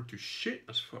world turn to shit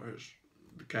as far as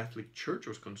the Catholic Church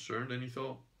was concerned, and he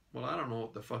thought, well, I don't know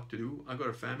what the fuck to do. I got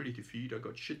a family to feed. I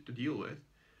got shit to deal with.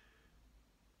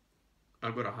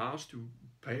 I got a house to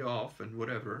pay off and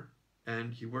whatever.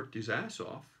 And he worked his ass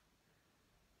off.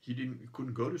 He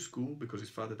couldn't go to school because his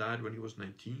father died when he was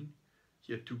 19.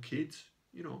 He had 2 kids.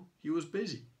 He was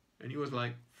busy. And he was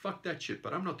like, fuck that shit,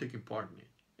 but I'm not taking part in it.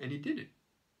 And he didn't.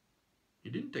 He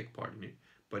didn't take part in it,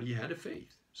 but he had a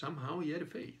faith. Somehow he had a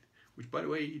faith, which, by the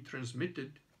way, he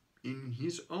transmitted in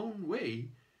his own way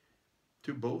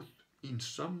to both, in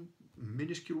some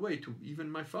minuscule way, to even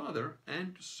my father,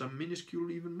 and some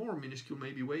minuscule, even more minuscule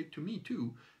maybe way, to me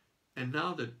too. And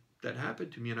now that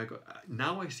happened to me, and I go,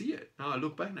 now I see it. Now I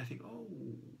look back and I think, oh,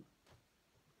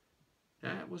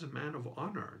 that was a man of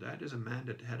honor. That is a man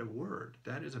that had a word.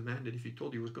 That is a man that if he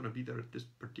told he was going to be there at this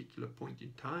particular point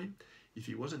in time, if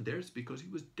he wasn't there, it's because he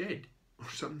was dead or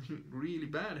something really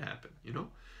bad happened,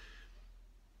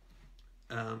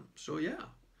 So yeah,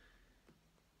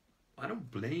 I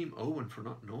don't blame Owen for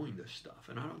not knowing this stuff,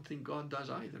 and I don't think God does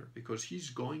either, because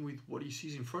he's going with what he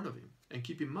sees in front of him. And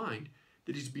keep in mind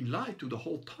that he's been lied to the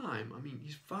whole time.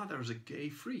 His father is a gay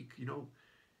freak,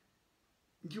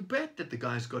 You bet that the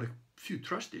guy's got a few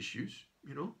trust issues,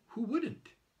 Who wouldn't?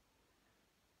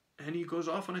 And he goes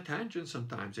off on a tangent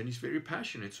sometimes, and he's very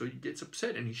passionate, so he gets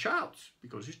upset and he shouts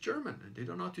because he's German and they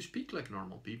don't know how to speak like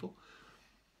normal people.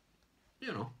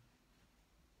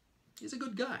 He's a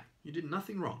good guy. He did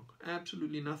nothing wrong,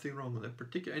 absolutely nothing wrong on that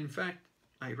particular. In fact,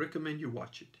 I recommend you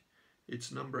watch it.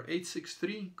 It's number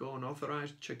 863. Go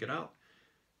unauthorized, check it out.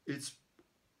 It's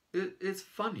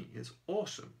funny. It's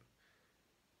awesome.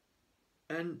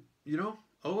 And, you know,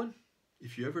 Owen,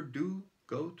 if you ever do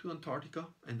go to Antarctica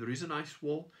and there is an ice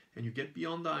wall and you get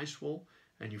beyond the ice wall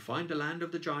and you find the land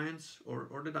of the giants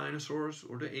or the dinosaurs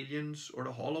or the aliens or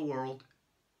the hollow world,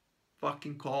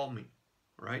 fucking call me,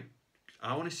 right?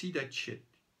 I want to see that shit.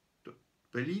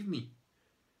 Believe me,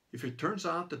 if it turns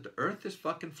out that the earth is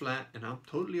fucking flat and I'm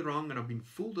totally wrong and I've been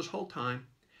fooled this whole time,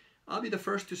 I'll be the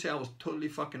first to say I was totally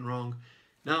fucking wrong.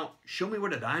 Now, show me where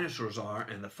the dinosaurs are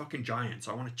and the fucking giants.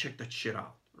 I want to check that shit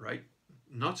out, right?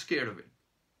 Not scared of it.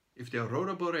 If the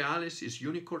Aurora Borealis is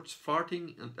unicorns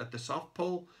farting at the South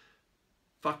Pole,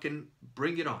 fucking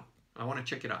bring it on. I want to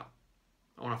check it out.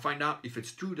 I want to find out if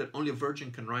it's true that only a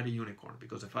virgin can ride a unicorn.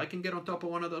 Because if I can get on top of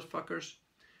one of those fuckers,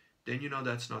 then you know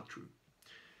that's not true.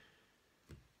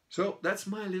 So that's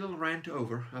my little rant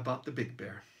over about the Big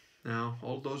Bear. Now,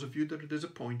 all those of you that are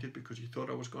disappointed because you thought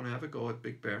I was going to have a go at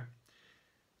Big Bear,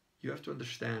 you have to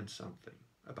understand something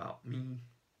about me,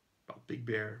 about Big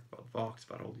Bear, about Vox,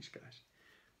 about all these guys.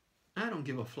 I don't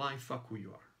give a flying fuck who you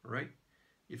are, all right?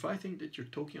 If I think that you're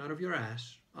talking out of your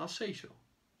ass, I'll say so.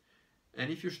 And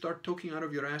if you start talking out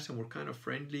of your ass and we're kind of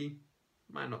friendly,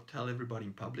 might not tell everybody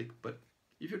in public, but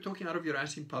if you're talking out of your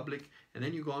ass in public and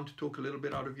then you go on to talk a little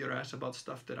bit out of your ass about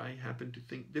stuff that I happen to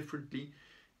think differently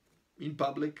in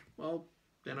public, well,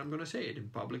 then I'm going to say it in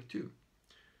public too.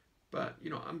 But, you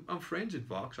know, I'm friends with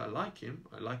Vox. I like him.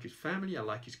 I like his family. I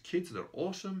like his kids. They're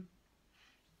awesome.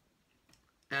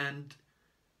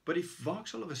 But if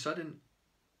Vox all of a sudden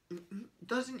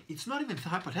doesn't, it's not even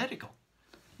hypothetical.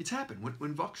 It's happened.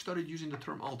 When Vox started using the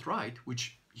term alt-right,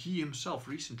 which he himself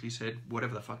recently said,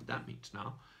 whatever the fuck that means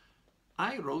now,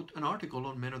 I wrote an article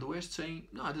on Men of the West saying,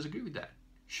 no, I disagree with that.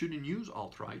 Shouldn't use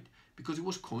alt-right because it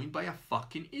was coined by a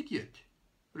fucking idiot,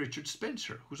 Richard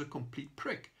Spencer, who's a complete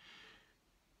prick.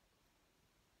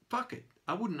 Fuck it.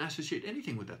 I wouldn't associate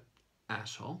anything with that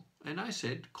asshole. And I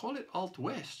said, call it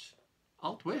alt-West.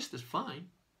 Alt-West is fine.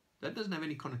 That doesn't have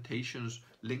any connotations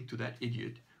linked to that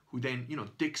idiot who then, you know,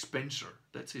 Dick Spencer,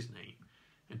 that's his name,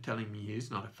 and telling me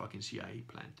he's not a fucking CIA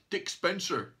plant. Dick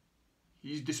Spencer.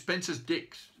 He dispenses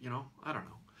dicks, you know, I don't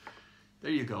know.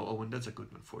 There you go, Owen, that's a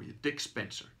good one for you. Dick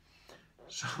Spencer.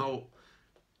 So,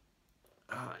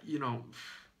 you know,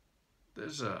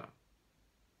 there's a,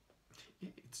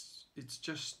 it's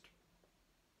just,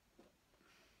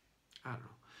 I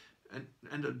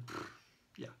don't know.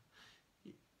 Yeah.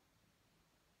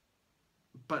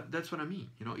 But that's what I mean.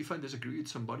 You know, if I disagree with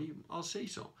somebody, I'll say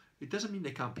so. It doesn't mean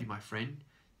they can't be my friend.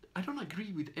 I don't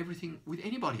agree with everything, with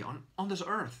anybody on this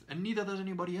earth, and neither does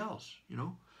anybody else, you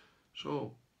know?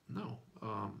 So, no,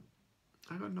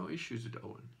 I got no issues with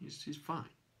Owen. He's fine,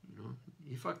 you know?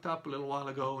 He fucked up a little while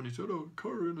ago, and he said, oh,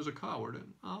 Curran is a coward.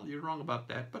 And, well, you're wrong about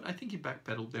that, but I think he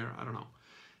backpedaled there. I don't know.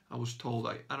 I was told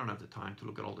I don't have the time to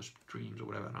look at all the streams or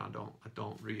whatever, and I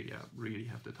don't really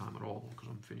have the time at all, because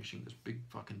I'm finishing this big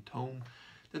fucking tome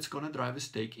that's going to drive a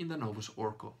stake in the Novus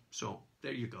Ordo. So,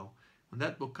 there you go. When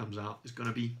that book comes out, it's going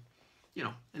to be, you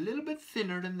know, a little bit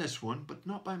thinner than this one, but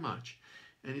not by much.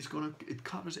 And it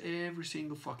covers every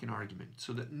single fucking argument,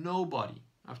 so that nobody,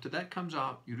 after that comes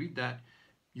out, you read that,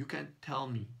 you can't tell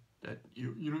me that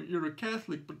you're a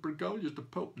Catholic, but Bergoglio's the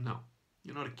Pope. No,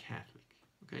 you're not a Catholic,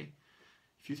 okay?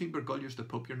 If you think Bergoglio's the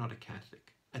Pope, you're not a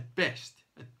Catholic. At best,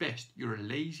 you're a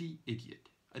lazy idiot,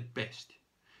 at best.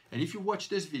 And if you watch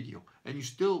this video and you're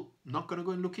still not going to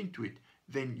go and look into it,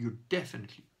 then you're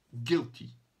definitely guilty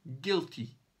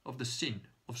of the sin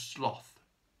of sloth.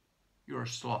 You're a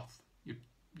sloth.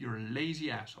 You're a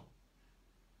lazy asshole.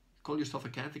 You call yourself a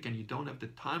Catholic and you don't have the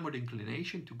time or the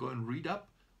inclination to go and read up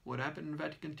what happened in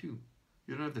Vatican II.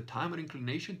 You don't have the time or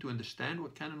inclination to understand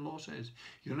what canon law says.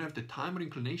 You don't have the time or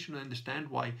inclination to understand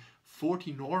why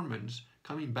 40 Normans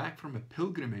coming back from a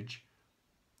pilgrimage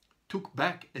took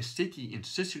back a city in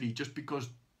Sicily just because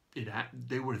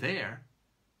they were there,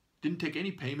 didn't take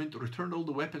any payment, returned all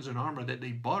the weapons and armor that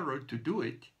they borrowed to do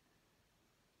it.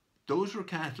 Those were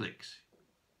Catholics.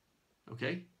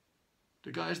 Okay?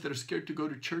 The guys that are scared to go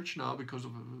to church now because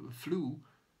of a flu,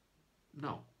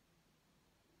 no.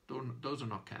 Those are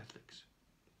not Catholics.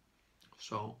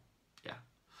 So, yeah.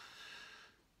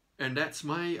 And that's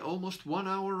my almost 1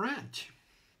 hour rant.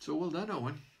 So well done,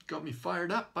 Owen. Got me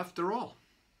fired up after all.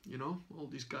 You know, all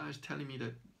these guys telling me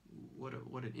that what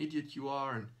an idiot you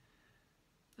are,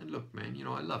 and look, man, you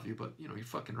know, I love you, but you know, you're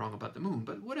fucking wrong about the moon,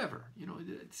 but whatever, you know,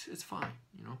 it's fine,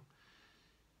 you know.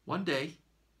 One day,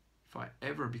 if I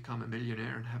ever become a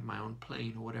millionaire and have my own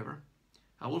plane or whatever,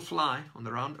 I will fly on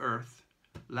the round earth,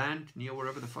 land near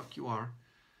wherever the fuck you are,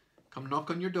 come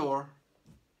knock on your door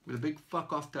with a big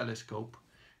fuck off telescope,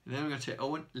 and then I'm gonna say,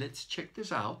 Owen, let's check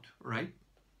this out, right?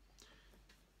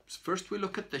 first we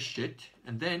look at this shit,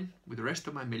 and then with the rest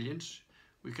of my millions,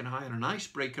 we can hire an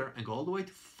icebreaker and go all the way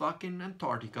to fucking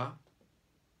Antarctica,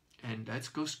 and let's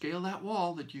go scale that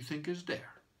wall that you think is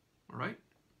there. All right?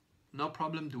 No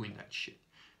problem doing that shit.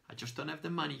 I just don't have the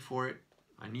money for it.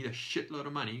 I need a shitload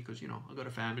of money because, you know, I got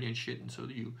a family and shit, and so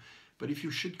do you. But if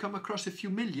you should come across a few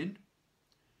million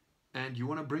and you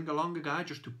want to bring along a guy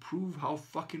just to prove how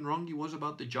fucking wrong he was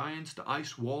about the giants, the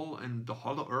ice wall, and the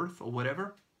hollow earth or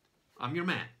whatever, I'm your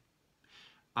man.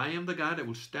 I am the guy that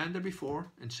will stand there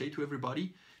before and say to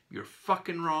everybody, you're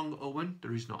fucking wrong, Owen.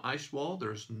 There is no ice wall.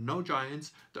 There's no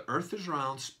giants. The earth is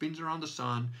round, spins around the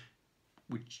sun,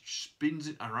 which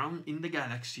spins around in the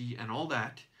galaxy and all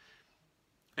that.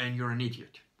 And you're an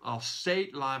idiot. I'll say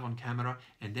it live on camera.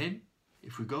 And then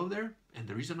if we go there and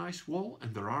there is an ice wall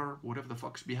and there are whatever the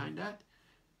fuck's behind that,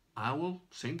 I will,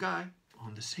 same guy,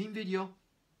 on the same video,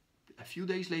 a few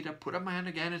days later, put up my hand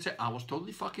again and say, I was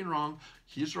totally fucking wrong.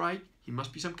 He's right. He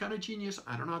must be some kind of genius.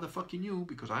 I don't know how the fuck he knew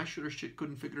because I sure as shit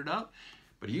couldn't figure it out.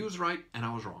 But he was right and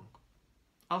I was wrong.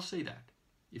 I'll say that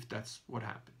if that's what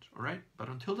happens, all right? But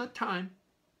until that time,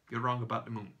 you're wrong about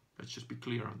the moon. Let's just be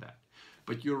clear on that.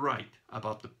 But you're right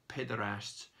about the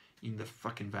pederasts in the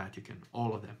fucking Vatican.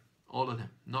 All of them. All of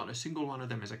them. Not a single one of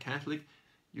them is a Catholic.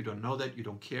 You don't know that. You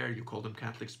don't care. You call them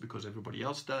Catholics because everybody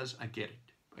else does. I get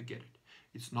it. I get it.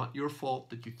 It's not your fault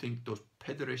that you think those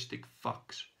pederastic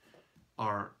fucks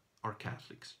are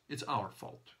Catholics. It's our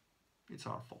fault. It's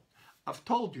our fault. I've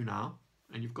told you now,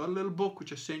 and you've got a little book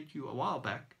which I sent you a while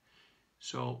back.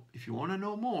 So if you want to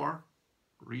know more,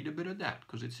 read a bit of that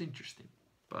because it's interesting.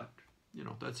 But, you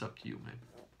know, that's up to you, man.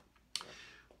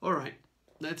 All right,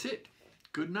 that's it.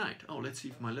 Good night. Oh, let's see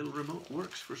if my little remote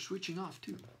works for switching off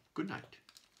too. Good night.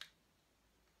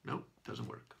 No, doesn't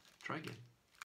work. Try again.